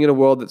 you're living in a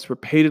world that's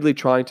repeatedly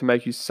trying to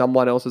make you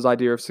someone else's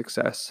idea of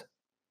success,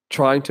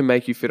 trying to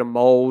make you fit a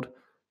mold,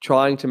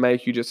 trying to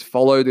make you just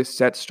follow this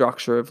set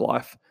structure of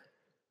life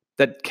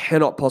that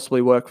cannot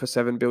possibly work for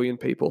 7 billion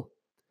people.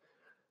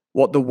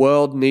 What the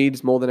world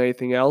needs more than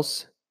anything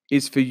else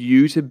is for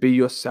you to be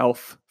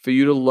yourself, for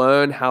you to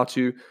learn how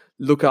to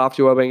look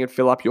after your well-being and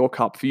fill up your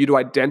cup, for you to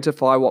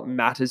identify what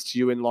matters to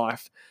you in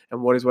life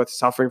and what is worth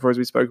suffering for, as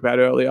we spoke about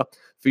earlier,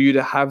 for you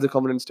to have the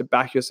confidence to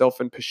back yourself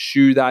and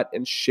pursue that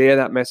and share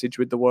that message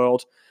with the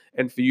world,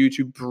 and for you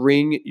to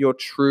bring your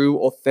true,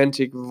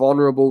 authentic,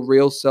 vulnerable,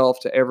 real self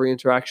to every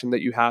interaction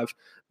that you have.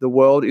 The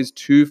world is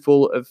too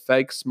full of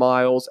fake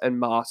smiles and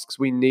masks.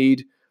 We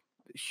need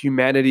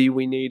humanity,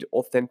 we need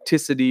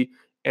authenticity,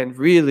 and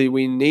really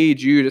we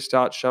need you to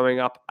start showing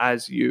up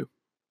as you.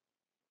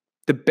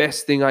 The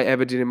best thing I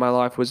ever did in my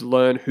life was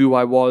learn who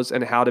I was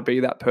and how to be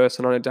that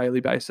person on a daily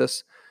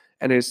basis.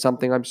 And it is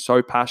something I'm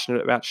so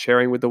passionate about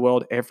sharing with the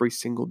world every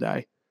single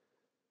day,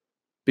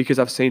 because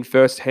I've seen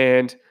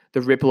firsthand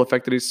the ripple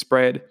effect that is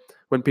spread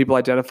when people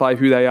identify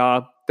who they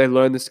are. They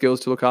learn the skills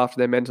to look after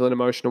their mental and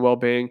emotional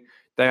well-being.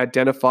 They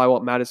identify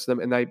what matters to them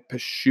and they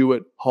pursue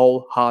it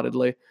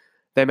wholeheartedly.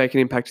 They make an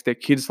impact to their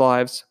kids'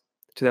 lives,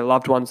 to their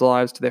loved ones'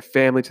 lives, to their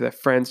family, to their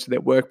friends, to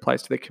their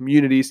workplace, to their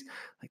communities.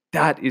 Like,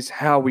 that is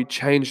how we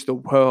change the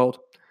world.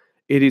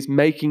 It is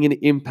making an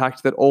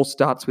impact that all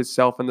starts with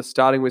self, and the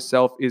starting with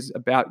self is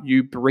about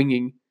you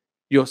bringing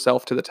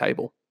yourself to the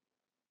table.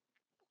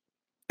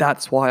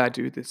 That's why I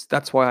do this.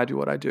 That's why I do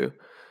what I do.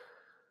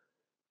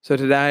 So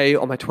today,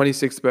 on my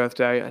 26th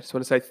birthday, I just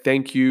want to say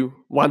thank you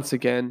once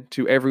again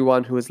to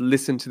everyone who has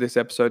listened to this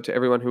episode, to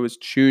everyone who has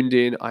tuned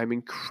in. I'm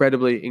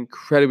incredibly,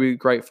 incredibly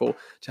grateful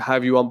to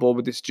have you on board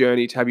with this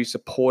journey, to have you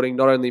supporting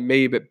not only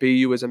me, but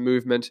BU as a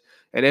movement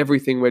and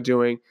everything we're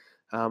doing.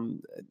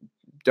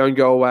 Don't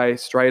go away.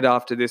 Straight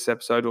after this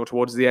episode or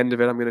towards the end of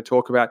it, I'm going to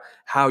talk about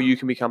how you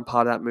can become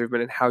part of that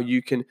movement and how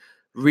you can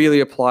really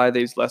apply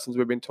these lessons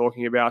we've been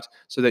talking about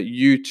so that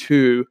you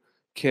too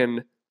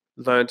can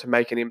learn to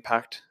make an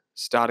impact,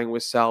 starting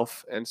with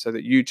self, and so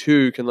that you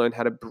too can learn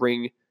how to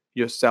bring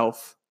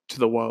yourself to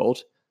the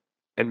world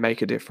and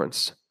make a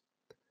difference.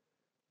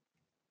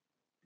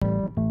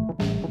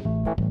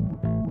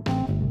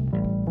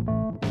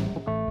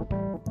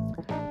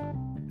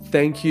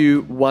 Thank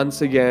you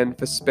once again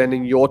for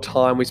spending your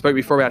time. We spoke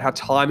before about how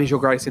time is your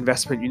greatest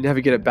investment. You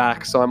never get it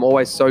back. So I'm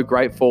always so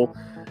grateful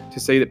to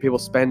see that people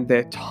spend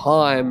their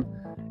time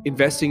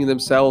investing in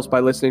themselves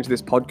by listening to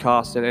this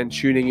podcast and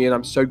tuning in.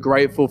 I'm so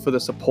grateful for the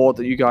support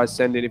that you guys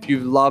send in. If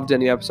you've loved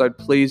any episode,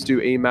 please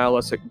do email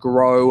us at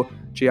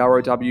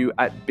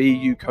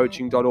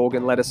grow@bucoaching.org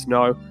and let us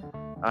know.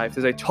 If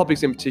there's any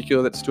topics in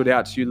particular that stood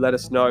out to you, let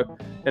us know,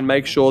 and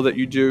make sure that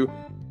you do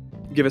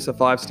give us a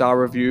 5-star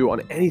review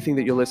on anything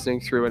that you're listening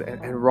through,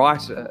 and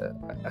write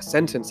a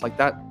sentence like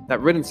that.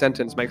 That written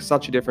sentence makes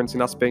such a difference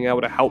in us being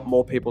able to help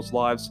more people's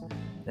lives,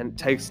 and it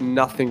takes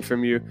nothing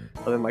from you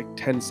other than like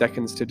 10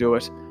 seconds to do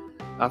it.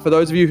 For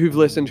those of you who've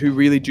listened who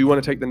really do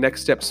want to take the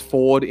next steps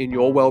forward in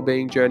your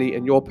well-being journey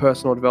and your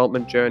personal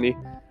development journey,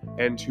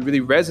 and who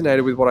really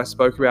resonated with what I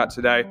spoke about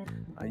today,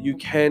 You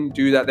can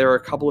do that. There are a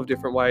couple of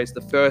different ways.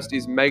 The first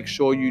is make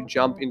sure you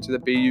jump into the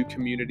BU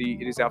community.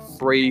 It is our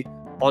free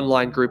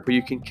online group where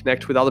you can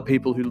connect with other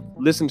people who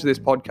listen to this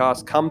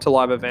podcast, come to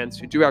live events,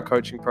 who do our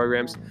coaching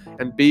programs,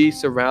 and be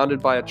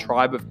surrounded by a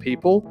tribe of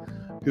people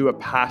who are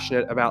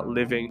passionate about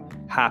living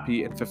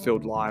happy and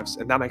fulfilled lives.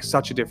 And that makes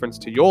such a difference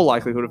to your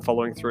likelihood of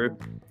following through,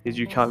 is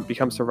you can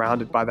become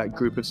surrounded by that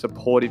group of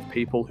supportive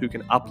people who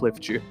can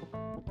uplift you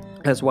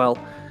as well.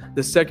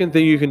 The second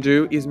thing you can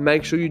do is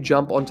make sure you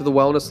jump onto the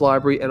Wellness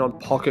Library and on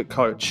Pocket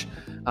Coach.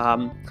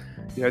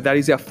 That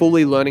is our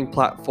fully learning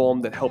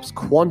platform that helps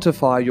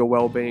quantify your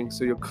well-being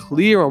so you're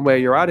clear on where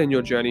you're at in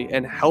your journey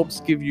and helps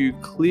give you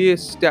clear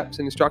steps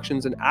and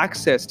instructions and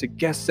access to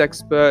guest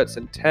experts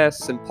and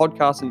tests and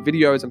podcasts and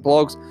videos and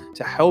blogs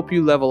to help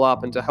you level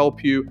up and to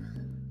help you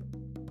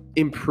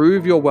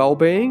improve your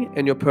well-being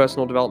and your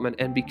personal development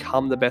and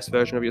become the best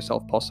version of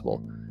yourself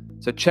possible.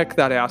 So check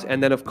that out.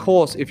 And then, of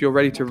course, if you're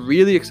ready to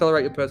really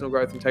accelerate your personal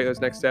growth and take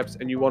those next steps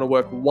and you want to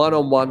work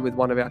one-on-one with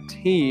one of our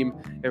team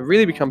and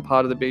really become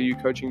part of the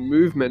BU coaching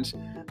movement,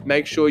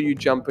 make sure you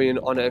jump in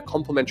on a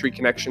complimentary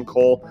connection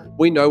call.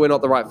 We know we're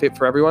not the right fit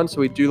for everyone, so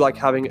we do like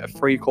having a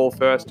free call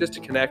first just to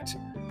connect.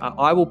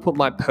 I will put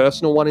my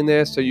personal one in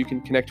there so you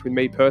can connect with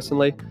me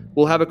personally.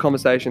 We'll have a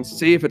conversation,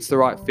 see if it's the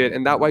right fit,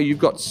 and that way you've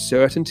got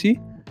certainty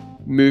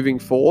moving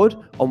forward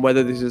on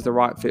whether this is the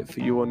right fit for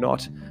you or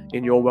not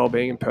in your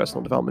well-being and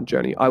personal development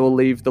journey. I will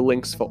leave the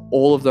links for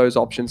all of those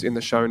options in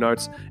the show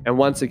notes. And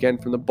once again,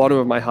 from the bottom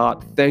of my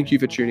heart, thank you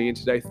for tuning in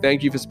today.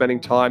 Thank you for spending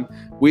time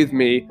with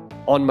me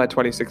on my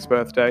 26th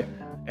birthday.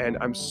 And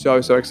I'm so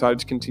excited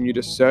to continue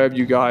to serve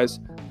you guys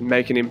and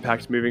make an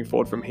impact moving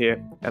forward from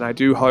here. And I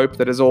do hope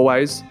that, as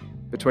always,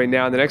 between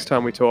now and the next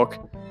time we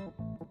talk,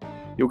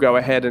 you'll go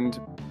ahead and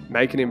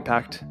make an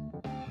impact.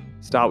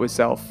 Start with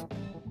self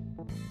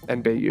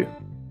and be you.